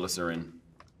 glycerin,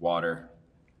 water,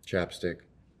 chapstick,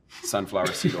 sunflower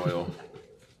seed oil.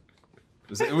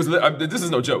 This is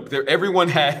no joke. Everyone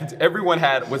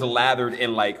was lathered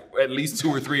in like at least 2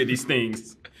 or 3 of these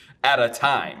things at a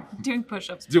time. Doing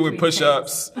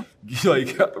push-ups.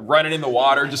 Like running in the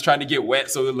water, just trying to get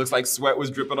wet so it looks like sweat was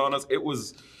dripping on us. It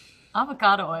was.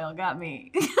 Avocado oil got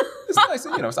me. It's nice,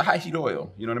 it's a high heat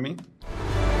oil. You know what I mean?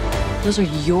 Those are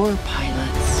your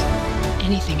pilots.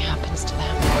 Anything happens to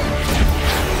them.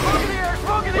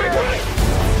 Smoke in the air!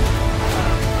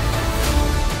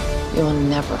 You'll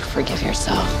never forgive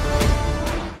yourself.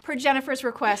 Per Jennifer's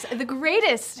request, the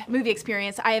greatest movie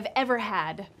experience I have ever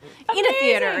had in a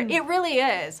theater. It really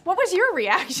is. What was your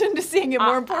reaction to seeing it?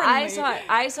 More importantly,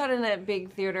 I saw it in a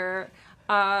big theater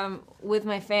with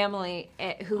my family,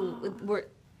 who were,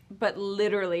 but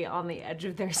literally on the edge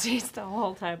of their seats the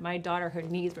whole time. My daughter, her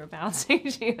knees were bouncing.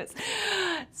 She was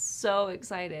so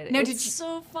excited. It's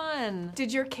so fun.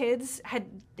 Did your kids, had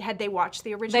they watched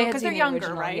the original? Because they're younger,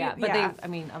 original, right? Yeah, but I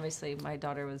mean, obviously my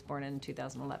daughter was born in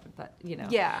 2011, but you know.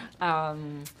 Yeah.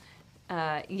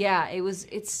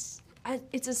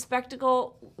 It's a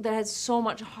spectacle that has so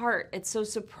much heart. It's so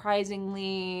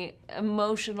surprisingly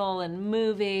emotional and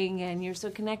moving, and you're so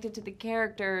connected to the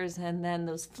characters. And then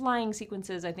those flying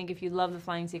sequences, I think if you love the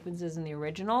flying sequences in the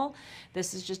original,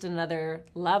 this is just another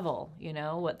level,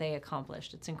 what they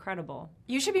accomplished. It's incredible.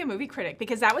 You should be a movie critic,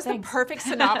 because that was the perfect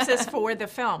synopsis for the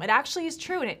film. It actually is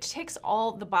true, and it ticks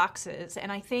all the boxes.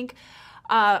 And I think,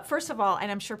 first of all, and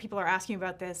I'm sure people are asking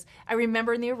about this, I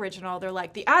remember in the original, they're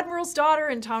like, the Admiral's daughter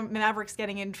and Tom Maverick's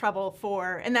getting in trouble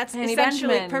for, and that's Penny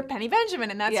essentially Benjamin. Penny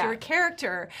Benjamin, and that's your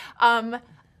character.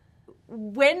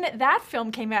 When that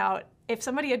film came out, if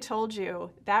somebody had told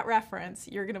you that reference,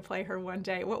 you're going to play her one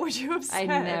day, what would you have said?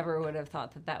 I never would have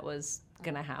thought that was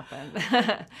going to happen.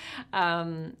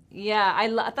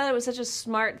 I thought it was such a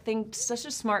smart thing, such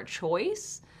a smart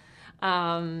choice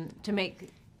to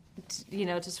make,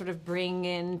 to sort of bring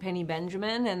in Penny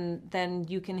Benjamin, and then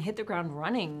you can hit the ground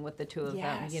running with the two of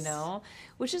them,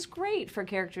 which is great for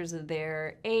characters of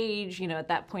their age, at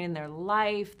that point in their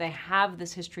life. They have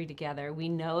this history together. We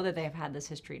know that they've had this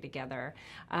history together.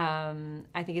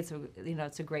 I think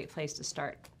it's a great place to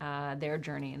start their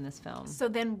journey in this film. So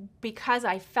then, because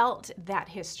I felt that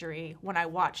history when I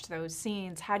watched those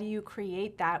scenes, how do you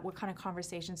create that? What kind of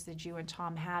conversations did you and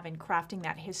Tom have in crafting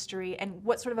that history? And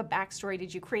what sort of a backstory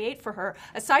did you create for her?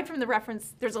 Aside from the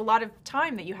reference, there's a lot of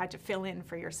time that you had to fill in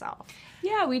for yourself.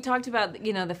 Yeah, we talked about,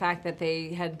 the fact that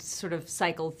they had sort of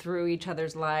cycled through each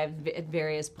other's lives at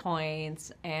various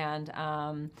points, and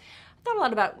thought a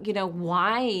lot about,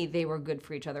 why they were good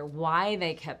for each other, why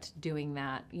they kept doing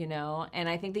that, and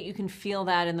I think that you can feel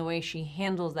that in the way she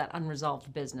handles that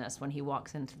unresolved business when he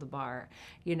walks into the bar.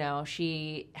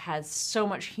 She has so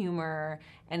much humor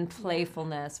and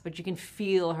playfulness, but you can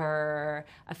feel her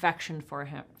affection for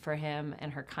him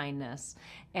and her kindness.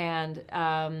 And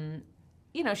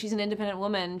she's an independent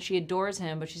woman. She adores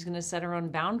him, but she's going to set her own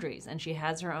boundaries, and she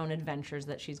has her own adventures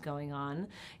that she's going on.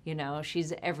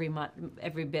 She's every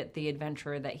bit the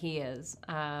adventurer that he is.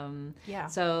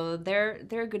 So they're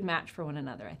a good match for one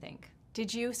another, I think.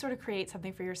 Did you sort of create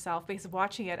something for yourself? Because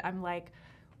watching it, I'm like,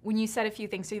 when you said a few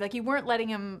things, so you weren't letting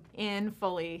him in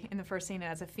fully in the first scene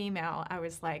as a female, I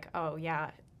was like, oh yeah,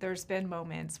 there's been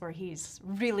moments where he's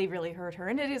really, really hurt her,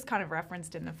 and it is kind of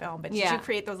referenced in the film, but did you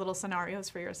create those little scenarios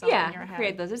for yourself in your head?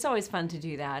 Create those. It's always fun to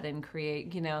do that and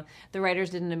create, the writers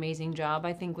did an amazing job,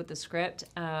 I think, with the script.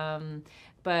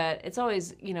 But it's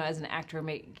always, you know, as an actor,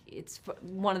 it's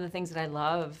one of the things that I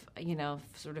love, you know,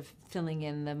 sort of filling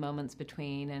in the moments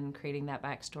between and creating that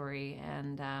backstory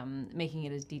and making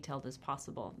it as detailed as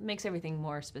possible. It makes everything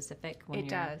more specic when it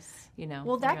does. You know.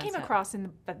 Well, that came across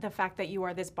in the fact that you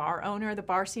are this bar owner. The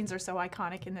bar scenes are so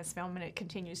iconic in this film, and it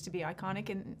continues to be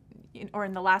iconic or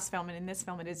in the last film, and in this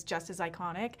film it is just as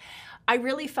iconic. I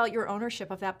really felt your ownership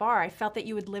of that bar. I felt that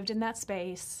you had lived in that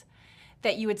space,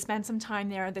 that you had spent some time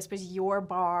there, this was your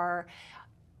bar.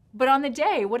 But on the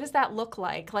day, what does that look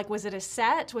like? Like, was it a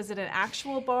set? Was it an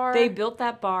actual bar? They built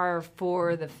that bar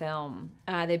for the film.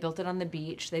 They built it on the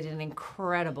beach. They did an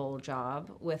incredible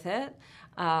job with it.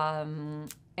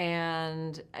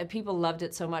 And people loved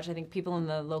it so much. I think people in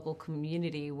the local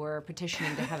community were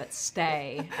petitioning to have it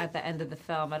stay at the end of the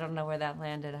film. I don't know where that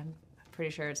landed. I'm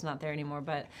pretty sure it's not there anymore.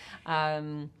 But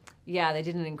yeah, they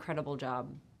did an incredible job.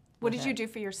 What did you do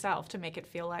for yourself to make it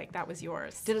feel like that was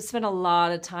yours? Did spend a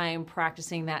lot of time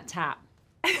practicing that tap.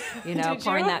 You know,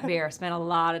 pouring that beer. Spent a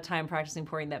lot of time practicing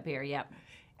pouring that beer. Yep.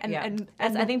 And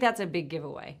I think that's a big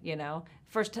giveaway. You know,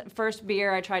 first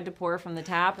beer I tried to pour from the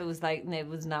tap, it was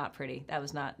not pretty. That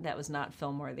was not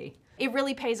film worthy. It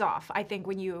really pays off, I think,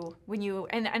 when you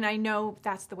and I know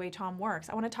that's the way Tom works.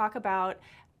 I want to talk about,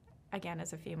 again,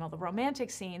 as a female, the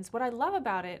romantic scenes. What I love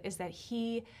about it is that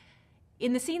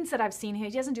in the scenes that I've seen, he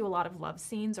doesn't do a lot of love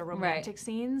scenes or romantic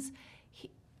scenes.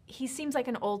 He seems like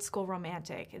an old school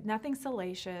romantic. Nothing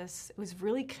salacious. It was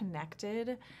really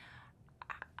connected.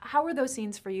 How were those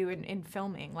scenes for you in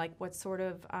filming? Like, what sort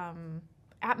of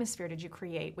atmosphere did you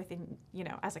create within, you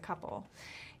know, as a couple?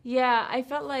 Yeah, I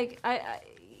felt like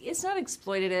it's not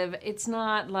exploitative. It's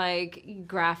not like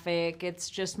graphic. It's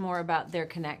just more about their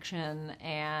connection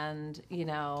and, you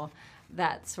know,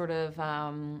 that sort of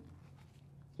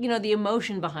you know, the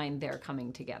emotion behind their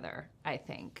coming together, I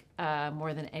think,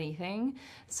 more than anything.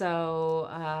 So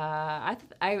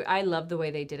I love the way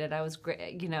they did it. I was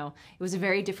great. You know, it was a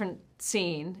very different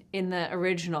scene in the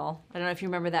original. I don't know if you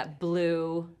remember that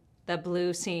blue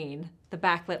scene, the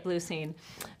backlit blue scene.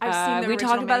 I've seen the we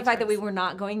talked about the fact that we Matrix. were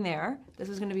not going there. This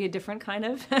was going to be a different kind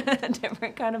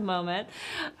of moment,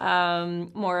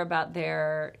 more about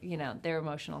their, you know, their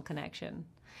emotional connection.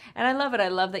 And I love it. I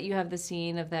love that you have the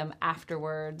scene of them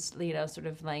afterwards, you know, sort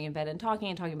of laying in bed and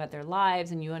talking about their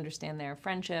lives, and you understand their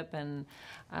friendship and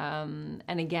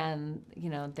again, you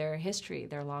know, their history,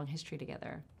 their long history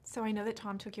together. So I know that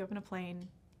Tom took you up in a plane.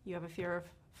 You have a fear of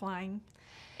flying.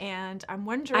 And I'm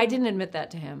wondering... I didn't admit that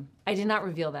to him. I did not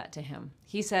reveal that to him.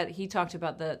 He talked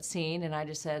about the scene, and I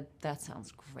just said, that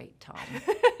sounds great, Tom.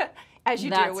 As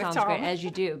you do with Tom. Great, as you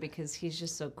do, because he's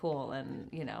just so cool, and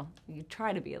you know, you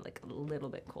try to be like a little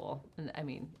bit cool. And I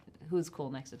mean, who's cool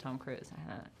next to Tom Cruise?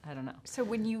 I don't know. So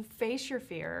when you face your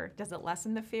fear, does it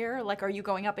lessen the fear? Like, are you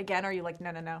going up again? Or are you like,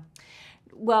 no?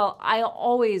 Well,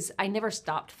 I never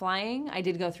stopped flying. I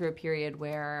did go through a period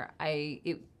where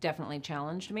it definitely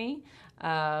challenged me.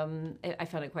 I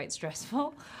found it quite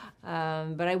stressful,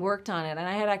 but I worked on it, and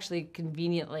I had actually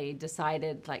conveniently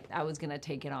decided like I was going to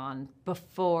take it on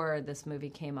before this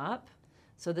movie came up.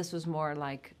 So this was more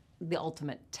like the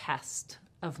ultimate test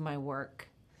of my work,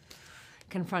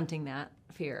 confronting that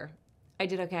fear. I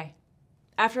did okay.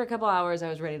 After a couple hours, I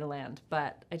was ready to land,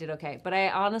 but I did okay. But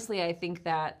I think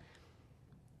that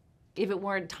if it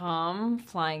weren't Tom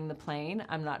flying the plane,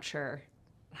 I'm not sure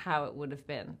how it would have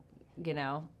been, you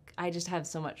know. I just have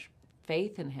so much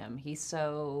faith in him. He's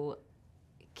so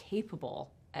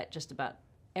capable at just about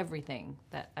everything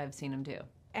that I've seen him do.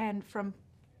 And from,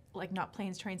 like, not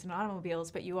planes, trains, and automobiles,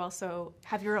 but you also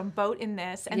have your own boat in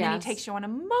this, and then he takes you on a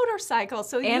motorcycle.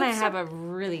 And I have a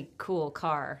really cool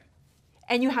car.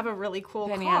 And you have a really cool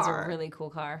car. Benny has a really cool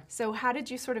car. So how did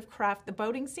you sort of craft the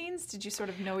boating scenes? Did you sort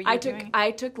of know what you were doing?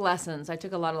 I took lessons. I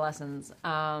took a lot of lessons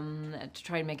to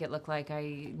try and make it look like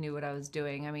I knew what I was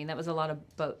doing. I mean, that was a lot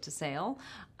of boat to sail.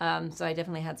 So I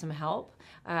definitely had some help.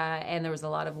 And there was a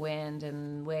lot of wind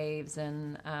and waves,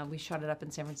 and we shot it up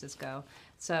in San Francisco.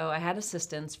 So I had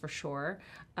assistance for sure.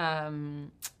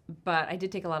 But I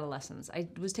did take a lot of lessons. I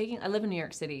live in New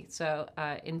York City, so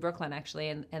in Brooklyn actually,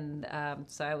 and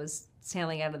so I was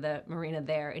sailing out of the marina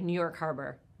there in New York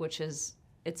Harbor, which is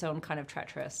its own kind of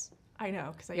treacherous. I know,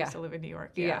 because I used to live in New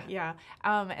York. Yeah.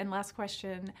 And last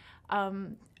question.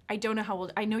 I don't know how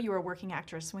old, I know you were a working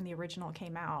actress when the original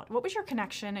came out. What was your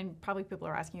connection, and probably people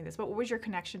are asking you this, but what was your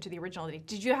connection to the original?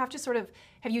 Did you have to sort of,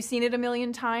 have you seen it a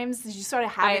million times? Did you sort of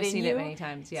have it in you? I have seen it many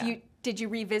times, yeah. So did you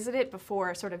revisit it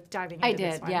before sort of diving into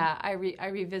this one? I did, yeah. I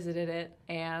revisited it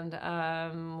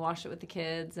and watched it with the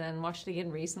kids and watched it again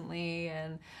recently.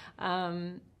 And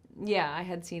yeah, I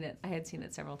had seen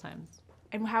it several times.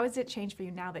 And how has it changed for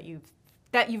you now that you've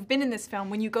that you've been in this film,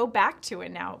 when you go back to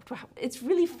it now? It's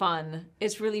really fun.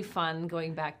 It's really fun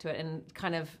going back to it and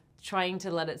kind of trying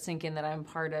to let it sink in that I'm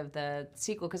part of the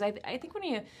sequel. Because I think when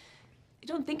you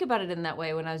don't think about it in that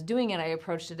way, when I was doing it, I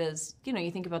approached it as, you know,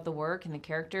 you think about the work and the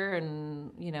character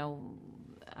and, you know,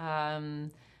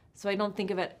 so I don't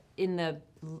think of it in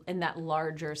that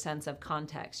larger sense of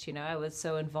context, you know. I was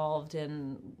so involved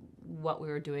in what we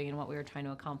were doing and what we were trying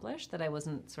to accomplish that I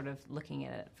wasn't sort of looking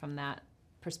at it from that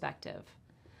perspective.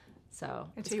 So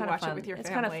it's you kind of watch fun. It with your it's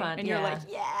family, kind of fun, and you're like,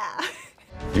 yeah.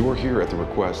 You are here at the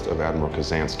request of Admiral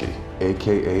Kazansky,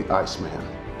 aka Iceman.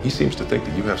 He seems to think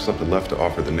that you have something left to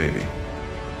offer the Navy.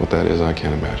 What that is, I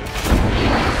can't imagine.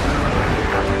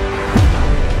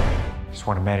 Just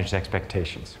want to manage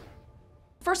expectations.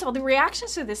 First of all, the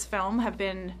reactions to this film have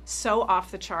been so off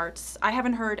the charts. I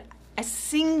haven't heard a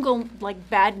single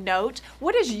bad note.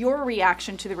 What is your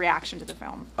reaction to the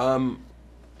film?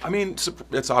 I mean,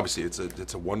 it's obviously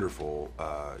it's a wonderful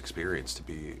experience to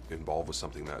be involved with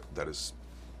something that is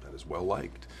well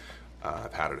liked.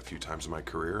 I've had it a few times in my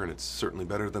career, and it's certainly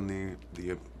better than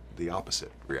the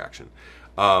opposite reaction.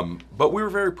 But we were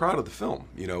very proud of the film.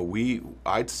 You know,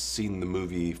 I'd seen the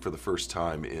movie for the first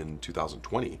time in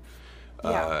 2020.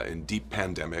 In deep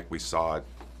pandemic, we saw it,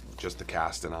 just the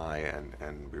cast and I,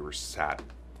 and we were sat,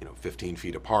 15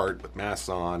 feet apart with masks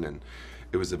on, and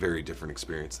it was a very different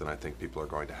experience than I think people are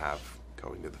going to have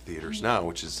going to the theaters now,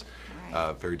 which is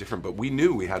very different. But we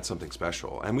knew we had something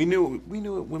special, and we knew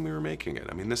it when we were making it.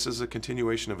 I mean, this is a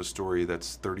continuation of a story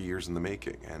that's 30 years in the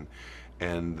making,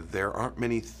 and there aren't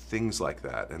many things like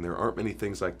that, and there aren't many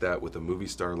things like that with a movie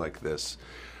star like this.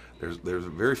 There's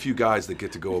very few guys that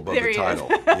get to go above the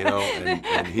title,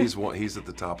 and he's at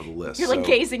the top of the list. You're like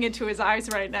gazing into his eyes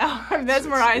right now. I'm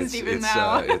mesmerized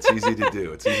now. It's easy to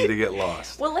do. It's easy to get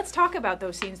lost. Well, let's talk about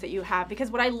those scenes that you have, because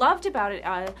what I loved about it,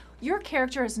 your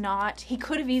character is not, he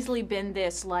could have easily been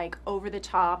this over the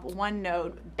top, one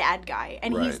note bad guy,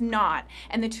 and he's not.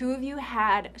 And the two of you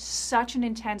had such an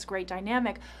intense, great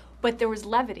dynamic, but there was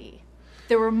levity.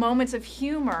 There were moments of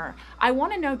humor. I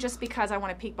want to know, just because I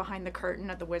want to peek behind the curtain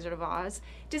at The Wizard of Oz,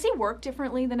 does he work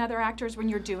differently than other actors when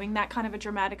you're doing that kind of a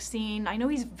dramatic scene? I know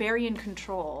he's very in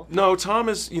control. No, Tom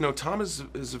is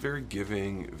a very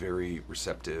giving, very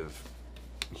receptive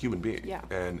human being. Yeah.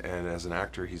 And as an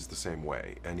actor, he's the same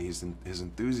way. And his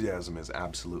enthusiasm is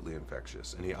absolutely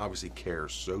infectious. And he obviously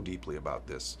cares so deeply about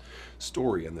this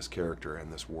story and this character and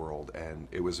this world. And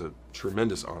it was a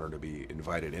tremendous honor to be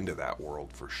invited into that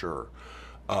world, for sure.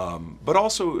 But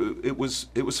also, it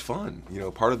was fun.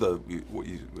 Part of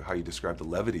how you described the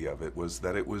levity of it was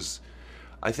that it was,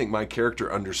 I think my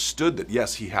character understood that,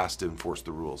 yes, he has to enforce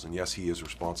the rules, and yes, he is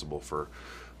responsible for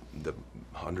the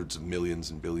hundreds of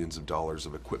millions and billions of dollars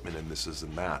of equipment and thises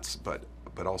and that's, but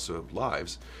also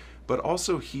lives. But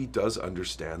also, he does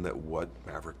understand that what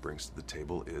Maverick brings to the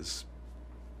table is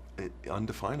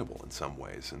undefinable in some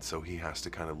ways, and so he has to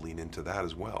kind of lean into that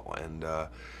as well. And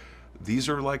these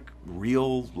are like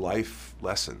real life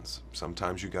lessons.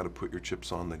 Sometimes you got to put your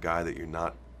chips on the guy that you're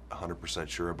not 100%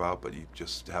 sure about, but you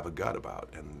just have a gut about,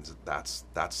 and that's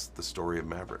the story of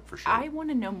Maverick, for sure. I want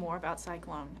to know more about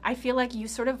Cyclone. I feel like you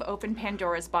sort of opened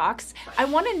Pandora's box. I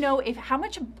want to know how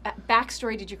much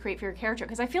backstory did you create for your character,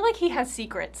 because I feel like he has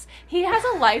secrets. He has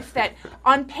a life that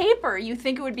on paper you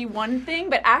think it would be one thing,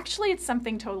 but actually it's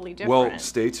something totally different. Well,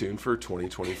 stay tuned for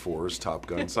 2024's Top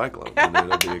Gun Cyclone.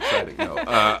 It'll be exciting. No,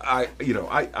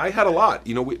 I had a lot.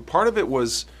 Part of it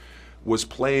was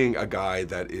playing a guy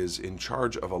that is in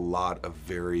charge of a lot of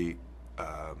very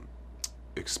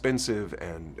expensive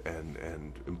and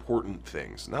important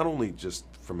things. Not only just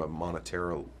from a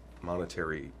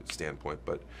monetary standpoint,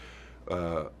 but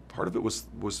part of it was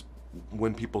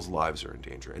when people's lives are in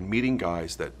danger, and meeting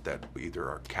guys that either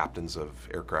are captains of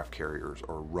aircraft carriers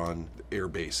or run air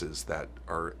bases that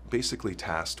are basically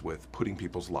tasked with putting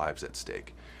people's lives at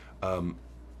stake.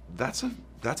 That's a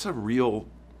real,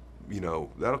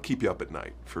 that'll keep you up at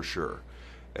night, for sure.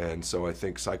 And so I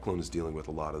think Cyclone is dealing with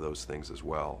a lot of those things as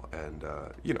well. And,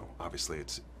 obviously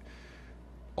it's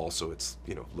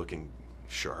looking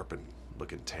sharp and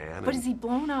looking tan. But is he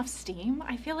blown off steam?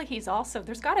 I feel like he's also,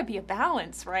 there's got to be a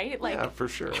balance, right? Yeah, for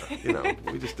sure.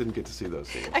 We just didn't get to see those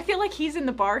scenes. I feel like he's in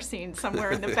the bar scene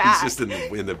somewhere in the back. He's just in the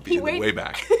way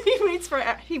back. He waits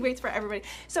for everybody.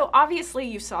 So obviously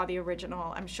you saw the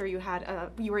original. I'm sure you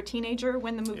were a teenager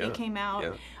when the movie came out.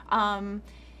 Yeah.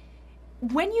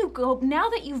 When you go, now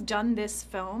that you've done this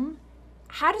film,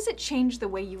 how does it change the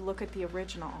way you look at the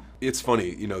original? It's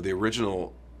funny, the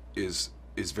original is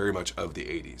very much of the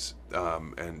 80s.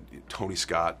 And Tony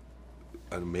Scott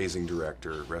an amazing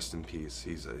director. Rest in peace.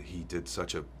 He did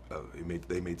such a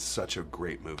they made such a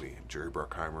great movie. Jerry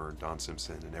Bruckheimer and Don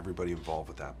Simpson and everybody involved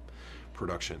with that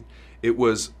production. It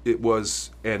was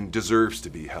and deserves to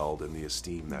be held in the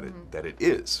esteem that it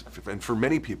is. And for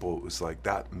many people, it was like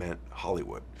that meant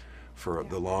Hollywood for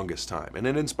the longest time. And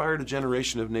it inspired a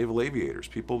generation of naval aviators.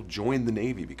 People joined the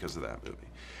Navy because of that movie.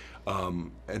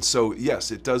 And so,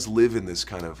 yes, it does live in this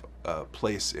kind of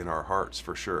place in our hearts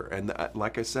for sure. And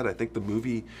like I said, I think the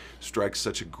movie strikes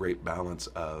such a great balance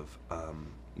of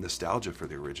nostalgia for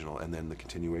the original, and then the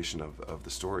continuation of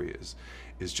the story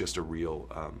is just a real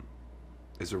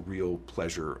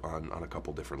pleasure on a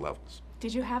couple different levels.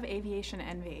 Did you have aviation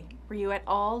envy? Were you at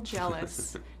all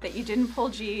jealous that you didn't pull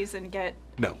G's and get?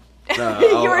 No.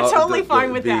 You were totally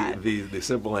fine with that. The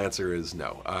simple answer is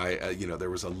no. There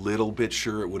was a little bit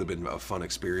sure it would have been a fun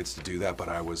experience to do that, but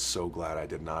I was so glad I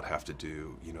did not have to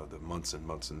do, the months and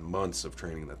months and months of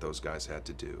training that those guys had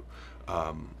to do.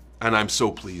 And I'm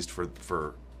so pleased for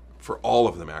all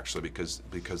of them, actually, because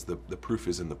the proof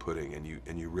is in the pudding,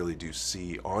 and you really do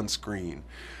see on screen,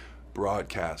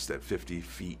 broadcast at 50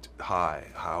 feet high,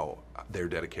 how their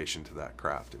dedication to that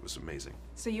craft. It was amazing.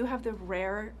 So you have the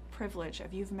rare privilege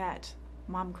of you've met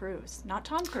Mom Cruise, not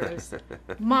Tom Cruise,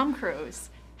 Mom Cruise.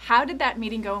 How did that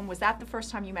meeting go, and was that the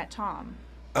first time you met Tom?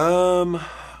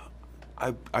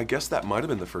 I guess that might have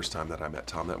been the first time that I met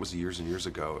Tom. That was years and years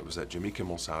ago. It was at Jimmy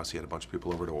Kimmel's house. He had a bunch of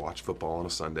people over to watch football on a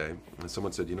Sunday. And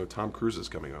someone said, Tom Cruise is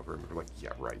coming over. And we're like,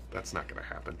 yeah, right. That's not going to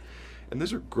happen. And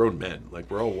these are grown men. Like,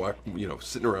 we're all,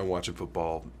 sitting around watching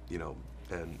football,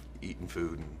 and eating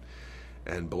food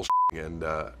and bullshitting. And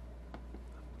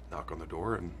knock on the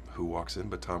door, and who walks in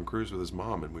but Tom Cruise with his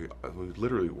mom. And we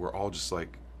literally were all just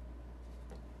like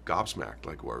gobsmacked.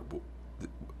 Like,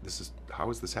 how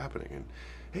is this happening? And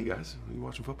hey guys, are you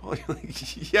watching football? You're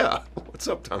like, yeah, what's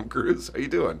up, Tom Cruise? How you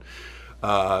doing?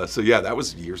 So yeah, that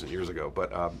was years and years ago,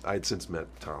 but I had since met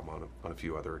Tom on a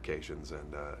few other occasions,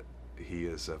 and he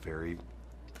is a very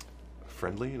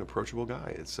friendly and approachable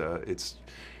guy. It's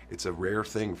a rare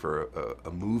thing for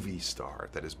a movie star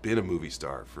that has been a movie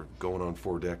star for going on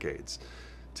 4 decades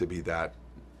to be that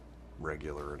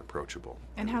regular and approachable.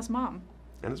 And how's Mom?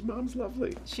 And his mom's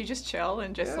lovely. She just chill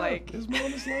and just his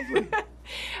mom is lovely.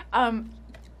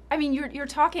 I mean, you're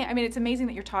talking. I mean, it's amazing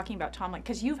that you're talking about Tom,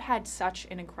 because you've had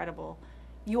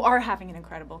you are having an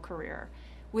incredible career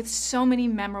with so many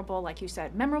memorable, like you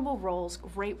said, memorable roles,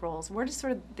 great roles. Where does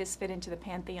sort of this fit into the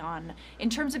pantheon in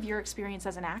terms of your experience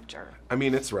as an actor? I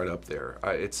mean, it's right up there.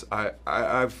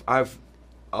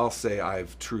 I'll say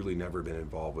I've truly never been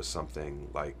involved with something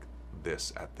like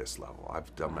this at this level.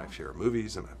 I've done my share of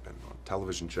movies, and I've been on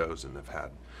television shows, and I've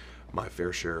had my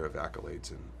fair share of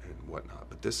accolades and whatnot.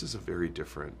 But this is a very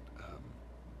different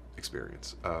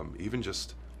experience. Even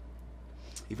just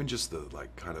the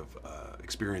kind of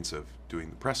experience of doing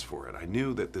the press for it. I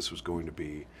knew that this was going to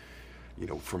be,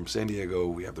 from San Diego,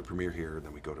 we have the premiere here,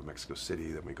 then we go to Mexico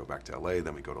City, then we go back to LA,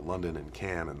 then we go to London and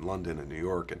Cannes and London and New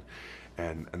York,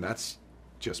 and that's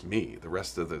just me. The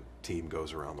rest of the team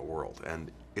goes around the world,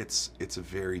 and it's a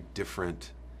very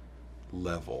different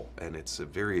level, and it's a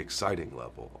very exciting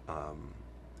level,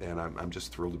 and I'm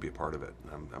just thrilled to be a part of it.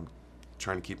 I'm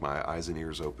trying to keep my eyes and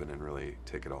ears open and really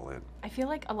take it all in. I feel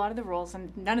like a lot of the roles,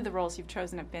 and none of the roles you've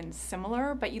chosen have been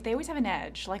similar, but they always have an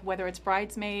edge. Like whether it's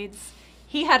Bridesmaids,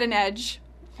 he had an edge.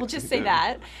 We'll just say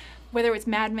that. Whether it's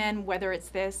Mad Men, whether it's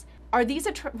this. Are these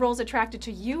roles attracted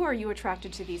to you, or are you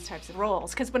attracted to these types of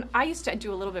roles? Because when I used to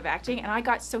do a little bit of acting, and I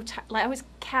got so I was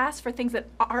cast for things that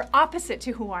are opposite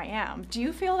to who I am. Do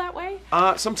you feel that way?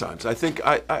 Sometimes. I think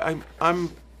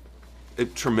I'm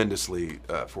tremendously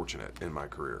fortunate in my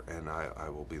career, and I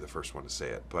will be the first one to say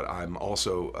it. But I'm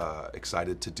also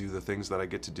excited to do the things that I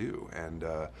get to do, and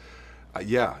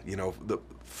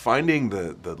finding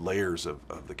the layers of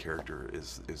the character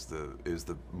is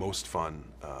the most fun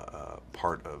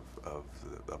part of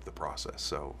the process.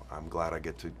 So I'm glad I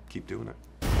get to keep doing it.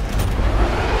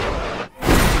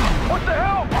 What the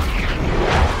hell?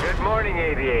 Good morning,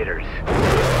 aviators.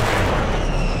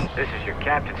 This is your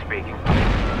captain speaking.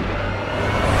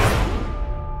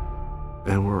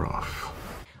 And we're off.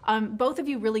 Both of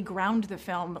you really ground the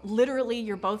film. Literally,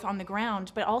 you're both on the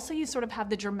ground, but also you sort of have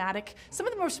the dramatic, some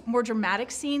of the more dramatic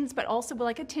scenes, but also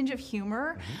like a tinge of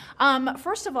humor. Mm-hmm.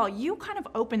 First of all, you kind of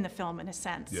opened the film in a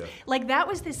sense. Yeah. Like that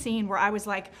was the scene where I was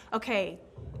like, okay,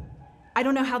 I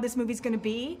don't know how this movie's gonna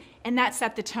be, and that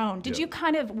set the tone. Did you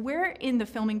kind of, where in the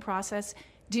filming process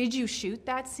did you shoot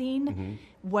that scene? Mm-hmm.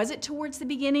 Was it towards the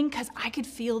beginning? Because I could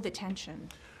feel the tension.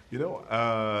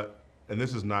 And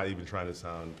this is not even trying to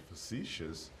sound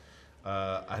facetious,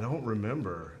 I don't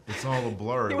remember. It's all a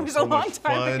blur. It was so a long much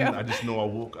time fun. ago. I just know I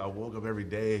woke up every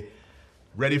day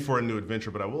ready for a new adventure.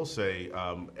 But I will say,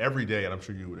 every day, and I'm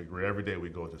sure you would agree, every day we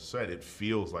go to set, it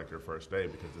feels like your first day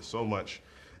because there's so much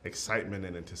excitement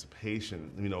and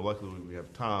anticipation. You know, luckily we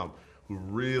have Tom, who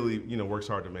really, you know, works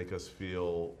hard to make us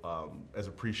feel as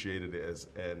appreciated as,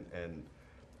 and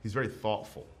he's very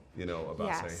thoughtful, you know,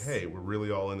 about saying, hey, we're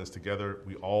really all in this together.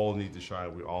 We all need to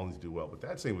shine. We all need to do well. But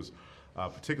that scene was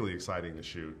particularly exciting to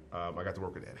shoot. I got to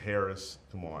work with Ed Harris.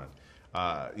 Come on.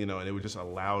 You know, and it just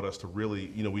allowed us to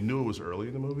really, you know, we knew it was early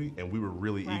in the movie, and we were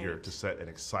really eager to set an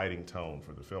exciting tone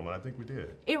for the film, and I think we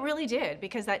did. It really did,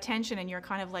 because that tension, and you're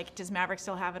kind of like, does Maverick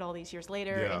still have it all these years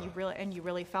later? Yeah. And you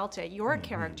really felt it. Your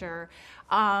character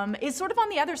is sort of on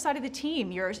the other side of the team.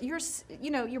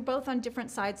 You're both on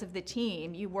different sides of the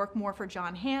team. You work more for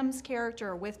John Hamm's character,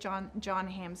 or with John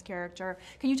Hamm's character.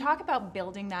 Can you talk about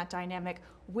building that dynamic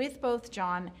with both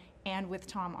John and with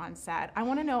Tom on set? I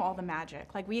want to know all the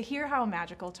magic. Like, we hear how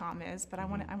magical Tom is, but I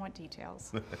want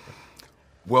details.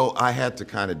 Well, I had to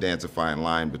kind of dance a fine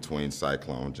line between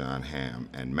Cyclone, John Hamm,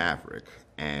 and Maverick,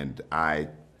 and I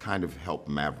kind of helped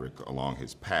Maverick along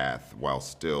his path while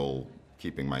still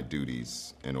keeping my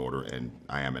duties in order. And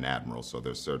I am an admiral, so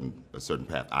there's a certain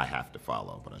path I have to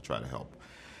follow, but I try to help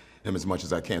him as much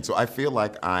as I can. So I feel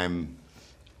like I'm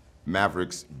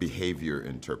Maverick's behavior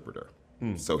interpreter.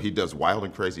 So he does wild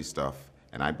and crazy stuff,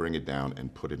 and I bring it down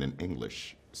and put it in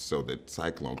English so that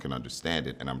Cyclone can understand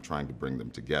it, and I'm trying to bring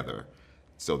them together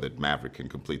so that Maverick can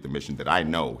complete the mission that I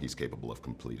know he's capable of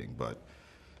completing, but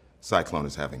Cyclone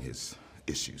is having his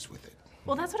issues with it.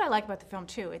 Well, that's what I like about the film,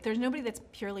 too. There's nobody that's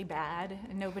purely bad,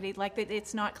 and nobody, like,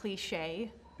 it's not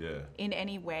cliche in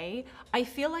any way. I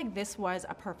feel like this was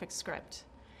a perfect script.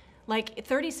 Like,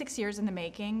 36 years in the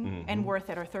making, and worth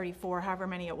it, or 34, however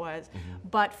many it was.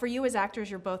 But for you as actors,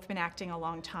 you've both been acting a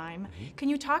long time. Can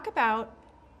you talk about,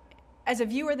 as a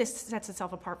viewer, this sets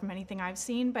itself apart from anything I've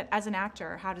seen, but as an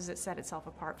actor, how does it set itself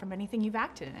apart from anything you've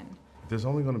acted in? There's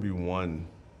only going to be one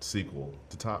sequel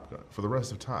to Top Gun for the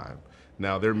rest of time.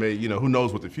 Now, there may, you know, who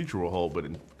knows what the future will hold, but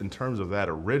in terms of that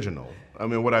original, I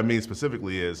mean, what I mean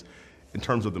specifically is, in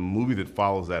terms of the movie that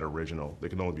follows that original, there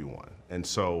can only be one. And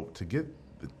so, to get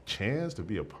the chance to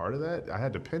be a part of that, I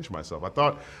had to pinch myself. I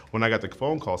thought when I got the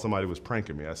phone call, somebody was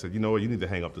pranking me. I said, you know what, you need to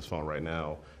hang up this phone right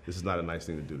now. This is not a nice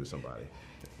thing to do to somebody.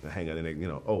 Hang on, and they, you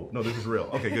know, oh, no, this is real.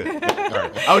 Okay, good. All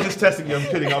right. I was just testing you. I'm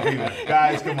kidding. I'll be there.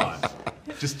 Guys, come on.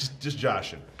 Just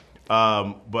joshing.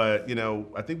 But, you know,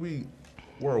 I think we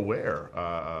were aware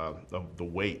of the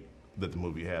weight that the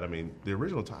movie had. I mean, the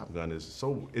original Top Gun is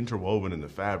so interwoven in the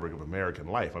fabric of American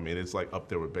life. I mean, it's like up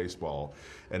there with baseball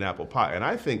and apple pie. And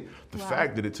I think the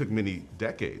fact that it took many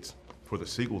decades for the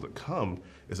sequel to come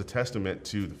is a testament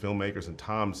to the filmmakers and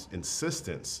Tom's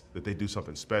insistence that they do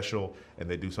something special and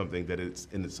they do something that is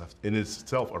in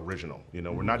itself original. You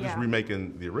know, we're not just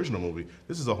remaking the original movie.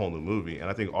 This is a whole new movie, and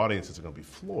I think audiences are going to be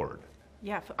floored.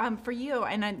 Yeah, for you,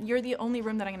 and you're the only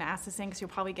room that I'm going to ask this in because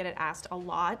you'll probably get it asked a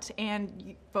lot, and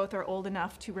you both are old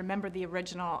enough to remember the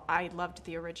original. I loved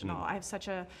the original. I have such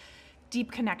a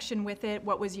deep connection with it.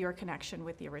 What was your connection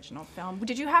with the original film?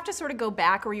 Did you have to sort of go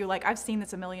back, or were you like, I've seen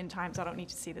this a million times, I don't need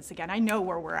to see this again. I know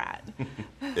where we're at.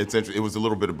 It was a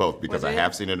little bit of both, because I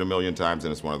have seen it a million times,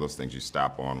 and it's one of those things you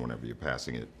stop on whenever you're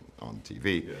passing it on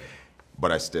TV. Yeah.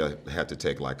 But I still had to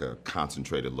take like a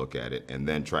concentrated look at it and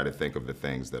then try to think of the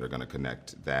things that are going to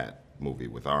connect that movie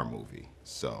with our movie.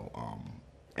 So,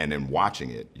 and then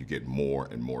watching it, you get more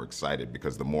and more excited,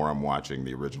 because the more I'm watching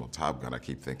the original Top Gun, I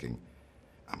keep thinking,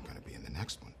 I'm going to be in the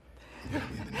next one. I'm going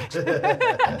to be in the next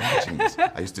one. I'm watching this.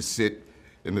 I used to sit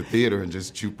in the theater and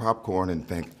just chew popcorn and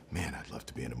think, man, I'd love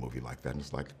to be in a movie like that. And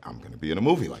it's like, I'm going to be in a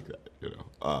movie like that, you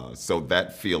know. So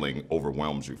that feeling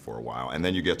overwhelms you for a while. And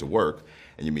then you get to work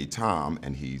and you meet Tom,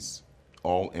 and he's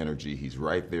all energy. He's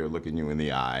right there looking you in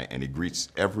the eye, and he greets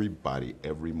everybody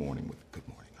every morning with, good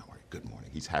morning, how are you? Good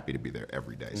morning. He's happy to be there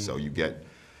every day. So you get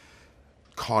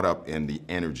caught up in the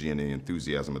energy and the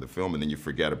enthusiasm of the film, and then you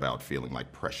forget about feeling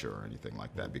like pressure or anything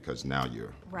like that, because now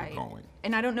you're going.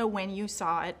 And I don't know when you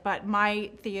saw it, but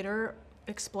my theater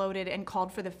exploded and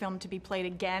called for the film to be played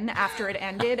again after it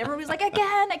ended. Everyone was like,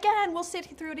 again, we'll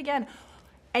sit through it again.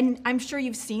 And I'm sure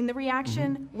you've seen the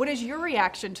reaction. What is your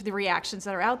reaction to the reactions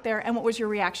that are out there, and what was your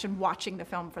reaction watching the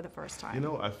film for the first time? You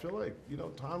know, I feel like, you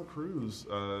know, Tom Cruise,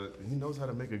 he knows how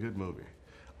to make a good movie.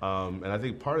 And I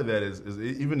think part of that is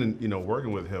even in, you know,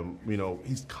 working with him, you know,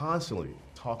 he's constantly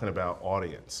talking about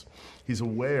audience. He's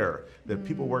aware that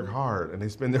people work hard and they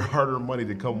spend their hard-earned money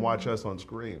to come watch us on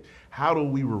screen. How do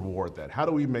we reward that? How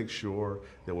do we make sure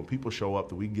that when people show up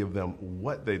that we give them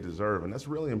what they deserve? And that's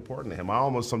really important to him. I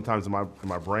almost sometimes in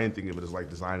my brain think of it as like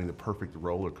designing the perfect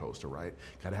roller coaster, right?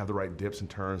 Got to have the right dips and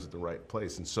turns at the right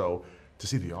place. And so to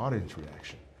see the audience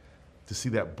reaction, to see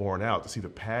that borne out, to see the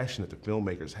passion that the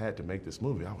filmmakers had to make this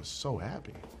movie, I was so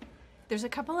happy. There's a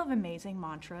couple of amazing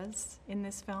mantras in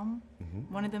this film.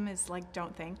 One of them is like,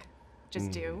 don't think,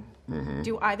 just do.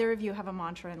 Do either of you have a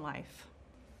mantra in life?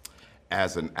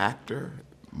 As an actor,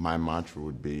 my mantra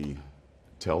would be,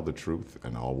 tell the truth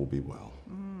and all will be well.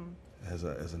 As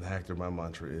an actor, my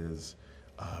mantra is,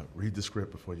 read the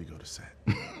script before you go to set.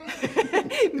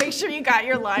 Make sure you got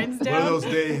your lines down. One of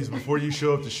those days before you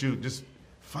show up to shoot, just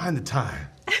find the time.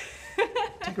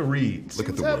 Take a read. Look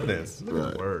at the words. Look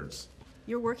at the words.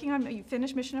 You're working on, you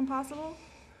finished Mission Impossible?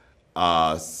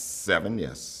 7,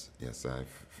 yes. Yes, I've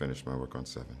finished my work on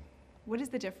 7. What is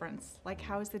the difference? Like,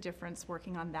 how is the difference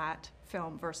working on that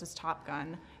film versus Top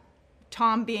Gun?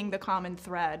 Tom being the common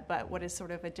thread, but what is sort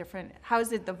of a different, how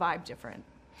is it the vibe different?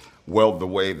 Well, the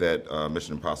way that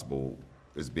Mission Impossible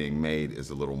is being made is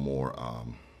a little more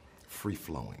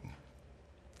free-flowing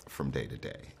from day to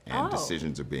day. And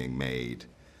decisions are being made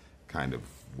kind of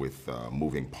with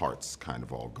moving parts kind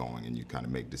of all going, and you kind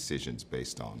of make decisions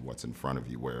based on what's in front of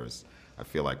you, whereas I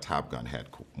feel like Top Gun had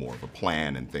more of a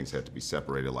plan and things had to be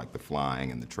separated, like the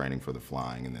flying and the training for the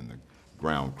flying and then the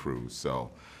ground crew.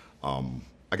 So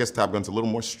I guess Top Gun's a little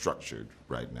more structured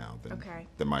right now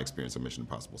than my experience of Mission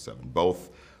Impossible 7. Both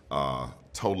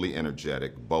totally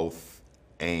energetic, both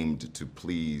aimed to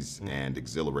please and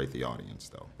exhilarate the audience,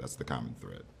 though. That's the common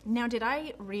thread. Now, did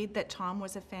I read that Tom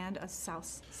was a fan of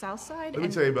South Side? Let me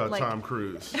tell you about Tom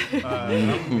Cruise. I'm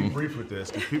going to be brief with this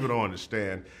because people don't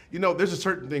understand. You know, there's a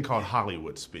certain thing called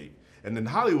Hollywood speak. And in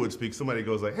Hollywood speak, somebody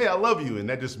goes like, hey, I love you, and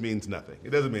that just means nothing.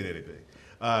 It doesn't mean anything.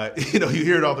 You know, you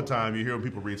hear it all the time. You hear when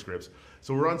people read scripts.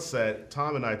 So we're on set.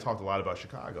 Tom and I talked a lot about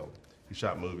Chicago. He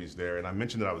shot movies there, and I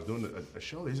mentioned that I was doing a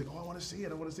show there. He's like, oh, I want to see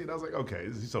it, I want to see it. I was like, okay,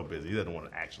 he's so busy, he doesn't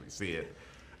want to actually see it.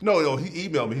 No, he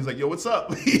emailed me, he's like, yo, what's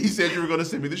up? He said you were going to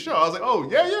send me the show. I was like, oh,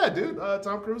 yeah, dude,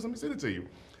 Tom Cruise, let me send it to you.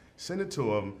 Send it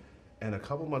to him, and a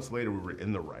couple months later, we were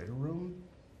in the writer room.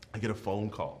 I get a phone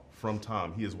call from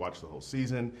Tom. He has watched the whole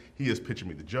season. He has pitching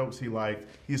me the jokes he liked.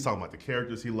 He's talking about the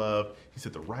characters he loved. He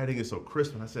said, the writing is so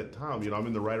crisp, and I said, Tom, you know, I'm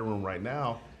in the writer room right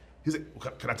now. He's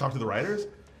like, can I talk to the writers?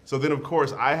 So then, of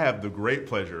course, I have the great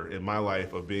pleasure in my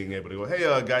life of being able to go, hey,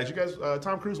 guys,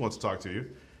 Tom Cruise wants to talk to you.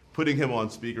 Putting him on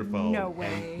speakerphone. No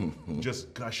way. And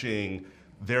just gushing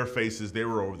their faces. They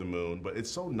were over the moon. But it's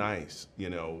so nice,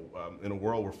 you know, in a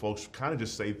world where folks kind of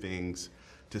just say things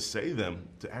to say them,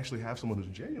 to actually have someone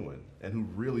who's genuine and who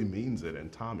really means it.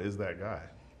 And Tom is that guy.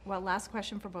 Well, last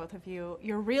question for both of you.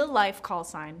 Your real life call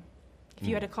sign. If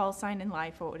you had a call sign in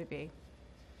life, what would it be?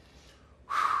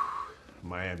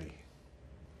 Miami.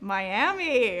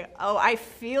 Miami. Oh, I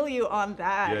feel you on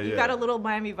that. Yeah, You got a little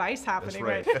Miami Vice happening.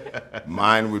 That's right.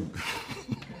 Mine would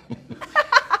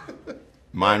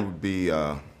be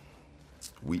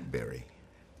wheatberry.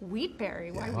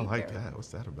 Wheatberry. Why I wheatberry? like that. What's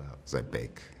that about? Because I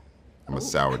bake. I'm a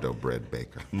sourdough bread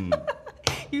baker.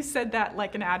 You said that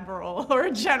like an admiral or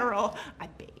a general. I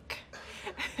bake.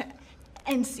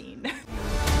 End scene.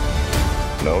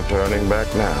 No turning back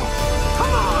now.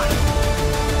 Come on!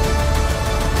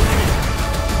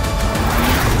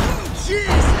 Jeez!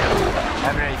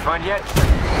 Having any fun yet?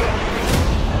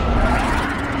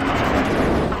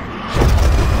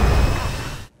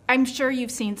 I'm sure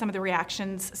you've seen some of the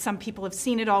reactions. Some people have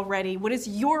seen it already. What is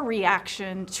your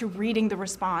reaction to reading the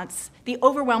response, the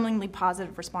overwhelmingly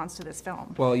positive response to this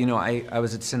film? Well, you know, I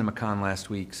was at CinemaCon last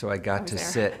week, so I got to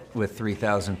sit with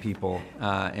 3,000 people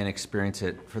and experience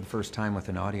it for the first time with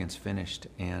an audience finished.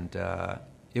 And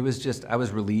it was just, I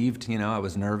was relieved, you know, I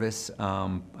was nervous.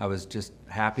 I was just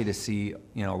happy to see,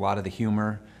 you know, a lot of the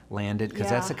humor landed, because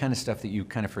that's the kind of stuff that you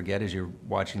kind of forget as you're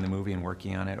watching the movie and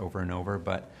working on it over and over.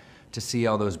 But to see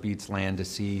all those beats land, to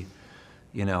see,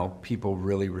 you know, people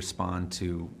really respond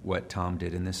to what Tom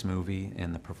did in this movie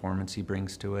and the performance he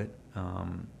brings to it.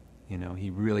 You know,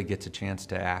 he really gets a chance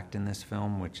to act in this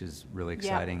film, which is really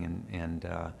exciting.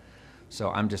 And so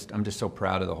I'm just so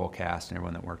proud of the whole cast and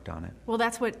everyone that worked on it. Well,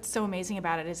 that's what's so amazing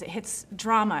about it, is it hits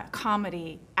drama,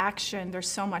 comedy, action. There's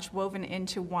so much woven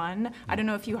into one. I don't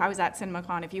know if I was at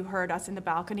CinemaCon, if you heard us in the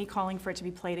balcony calling for it to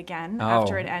be played again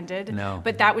after it ended. No.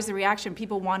 But that was the reaction.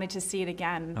 People wanted to see it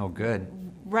again. Oh, good.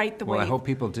 Right the way. Well, I hope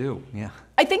people do, yeah.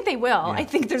 I think they will. Yeah. I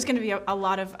think there's going to be a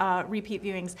lot of repeat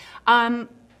viewings.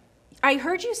 I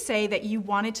heard you say that you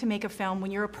wanted to make a film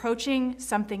when you're approaching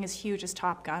something as huge as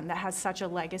Top Gun that has such a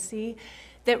legacy,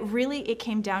 that really it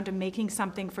came down to making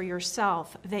something for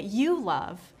yourself that you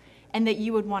love and that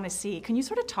you would want to see. Can you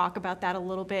sort of talk about that a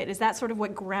little bit? Is that sort of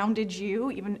what grounded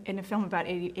you, even in a film about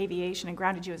aviation, and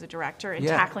grounded you as a director in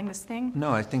tackling this thing?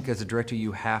 No, I think as a director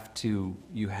you have to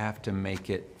make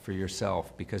it for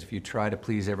yourself, because if you try to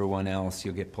please everyone else,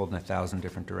 you'll get pulled in 1,000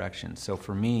 different directions. So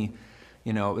for me,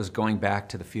 it was going back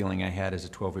to the feeling I had as a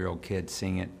 12-year-old kid,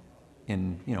 seeing it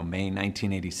in May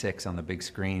 1986 on the big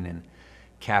screen and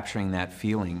capturing that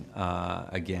feeling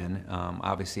again.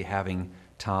 Obviously having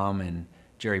Tom and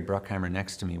Jerry Bruckheimer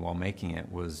next to me while making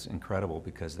it was incredible,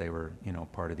 because they were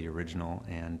part of the original.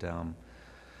 And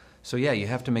so yeah, you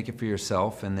have to make it for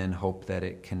yourself and then hope that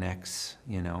it connects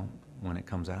when it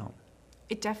comes out.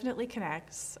 It definitely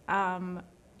connects.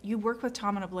 You work with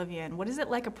Tom in Oblivion. What is it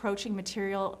like approaching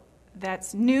material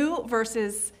that's new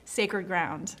versus sacred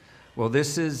ground? Well,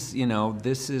 this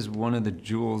is one of the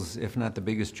jewels, if not the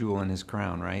biggest jewel in his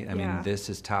crown, right? I mean, this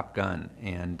is Top Gun,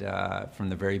 and from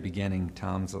the very beginning,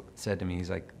 Tom said to me, he's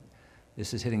like,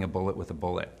 "This is hitting a bullet with a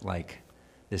bullet. Like,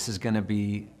 this is gonna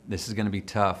be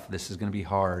tough. This is gonna be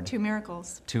hard." 2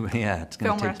 miracles. It's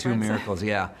gonna take 2 miracles.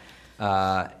 Yeah.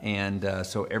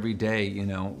 So every day,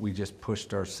 we just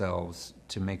pushed ourselves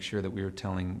to make sure that we were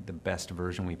telling the best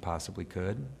version we possibly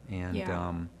could, and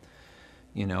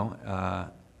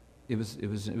it was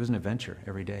an adventure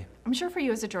every day. I'm sure for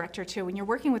you as a director too, when you're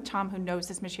working with Tom, who knows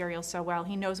this material so well,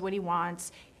 he knows what he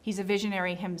wants. He's a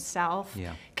visionary himself.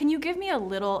 Yeah. Can you give me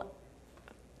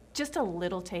just a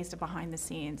little taste of behind the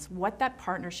scenes, what that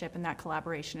partnership and that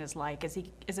collaboration is like? Is he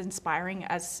as inspiring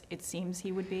as it seems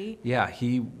he would be? Yeah,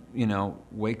 he,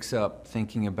 wakes up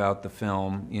thinking about the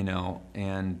film,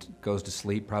 and goes to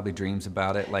sleep, probably dreams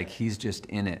about it. Like, he's just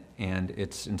in it, and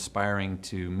it's inspiring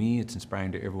to me, it's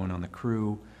inspiring to everyone on the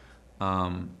crew.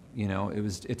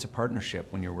 It's a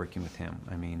partnership when you're working with him.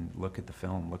 I mean, look at the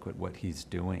film, look at what he's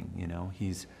doing,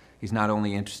 He's not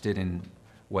only interested in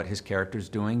what his character's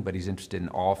doing, but he's interested in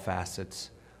all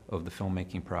facets of the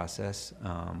filmmaking process.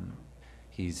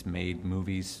 He's made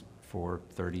movies for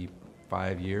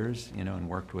 35 years, and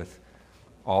worked with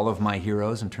all of my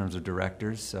heroes in terms of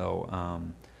directors. So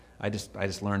I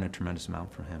just learned a tremendous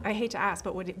amount from him. I hate to ask,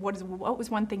 but what was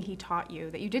one thing he taught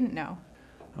you that you didn't know?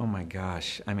 Oh my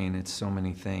gosh, I mean, it's so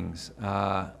many things.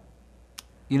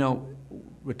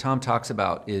 What Tom talks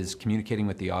about is communicating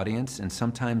with the audience, and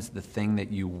sometimes the thing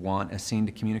that you want a scene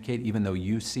to communicate, even though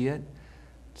you see it,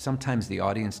 sometimes the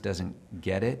audience doesn't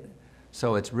get it.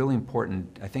 So it's really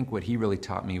important. I think what he really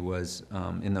taught me was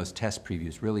in those test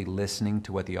previews, really listening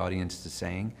to what the audience is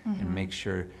saying and make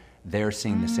sure they're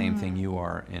seeing the same thing you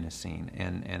are in a scene,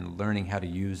 and learning how to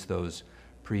use those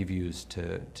previews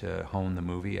to hone the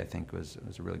movie, I think was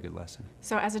a really good lesson.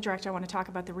 So as a director, I want to talk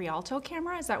about the Rialto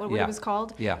camera. Is that what it was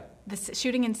called? Yeah.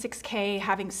 Shooting in 6K,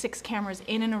 having 6 cameras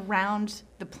in and around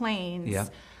the planes. Yeah.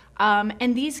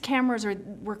 And these cameras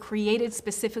were created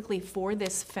specifically for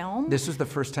this film? This was the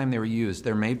first time they were used.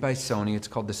 They're made by Sony. It's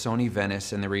called the Sony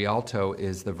Venice, and the Rialto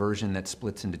is the version that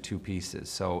splits into 2 pieces.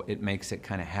 So it makes it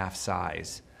kind of half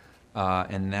size.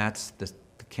 And that's the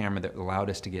camera that allowed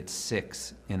us to get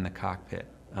 6 in the cockpit.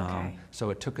 So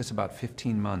it took us about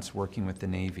 15 months working with the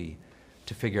Navy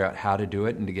to figure out how to do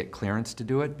it and to get clearance to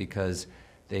do it, because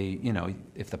they,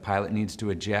 if the pilot needs to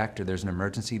eject or there's an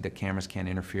emergency, the cameras can't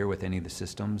interfere with any of the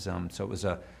systems. So it was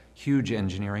a huge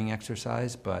engineering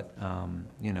exercise, but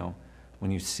when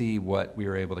you see what we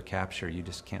were able to capture, you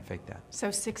just can't fake that.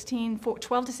 So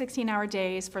 12 to 16 hour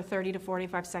days for 30 to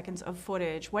 45 seconds of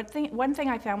footage. One thing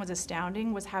I found was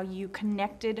astounding was how you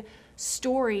connected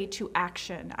story to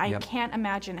action. I can't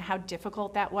imagine how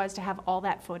difficult that was to have all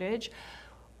that footage.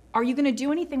 Are you going to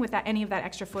do anything with any of that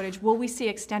extra footage? Will we see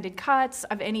extended cuts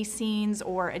of any scenes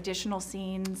or additional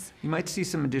scenes? You might see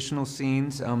some additional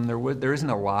scenes. There isn't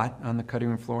a lot on the cutting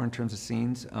room floor in terms of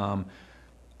scenes.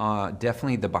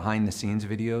 Definitely the behind-the-scenes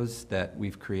videos that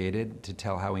we've created to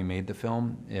tell how we made the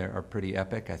film are pretty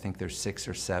epic. I think there's 6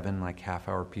 or 7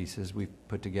 half-hour pieces we've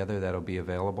put together that'll be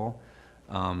available.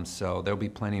 So there'll be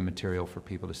plenty of material for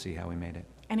people to see how we made it.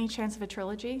 Any chance of a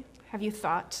trilogy? Have you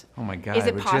thought? Oh my God! Is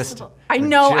it possible? I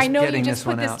know you just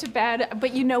put this to bed,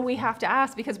 but we have to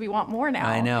ask because we want more now.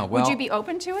 I know. Well, would you be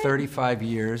open to it? 35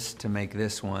 years to make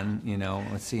this one.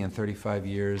 Let's see. In 35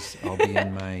 years, I'll be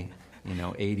in my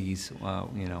 80s.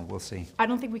 We'll see. I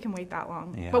don't think we can wait that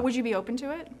long. Yeah. But would you be open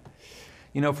to it?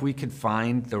 If we could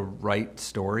find the right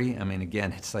story. I mean,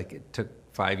 again, it's like it took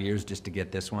 5 years just to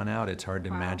get this one out. It's hard to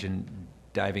imagine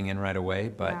diving in right away,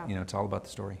 but it's all about the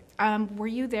story. Were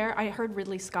you there? I heard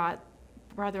Ridley Scott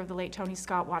brother of the late Tony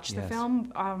Scott, watched the Yes.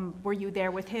 film. Were you there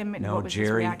with him, and No, what was his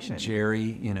reaction? Jerry,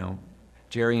 you know,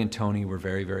 Jerry and Tony were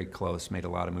very, very close, made a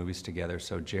lot of movies together.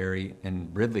 So Jerry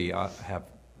and Ridley have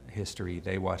history.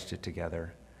 They watched it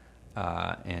together.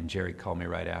 And Jerry called me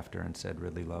right after and said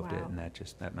Ridley loved it, Wow. and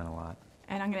that meant a lot.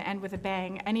 And I'm going to end with a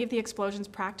bang. Any of the explosions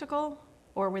practical,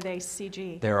 or were they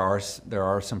CG? There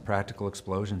are some practical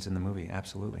explosions in the movie,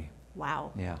 absolutely.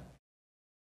 Wow. Yeah.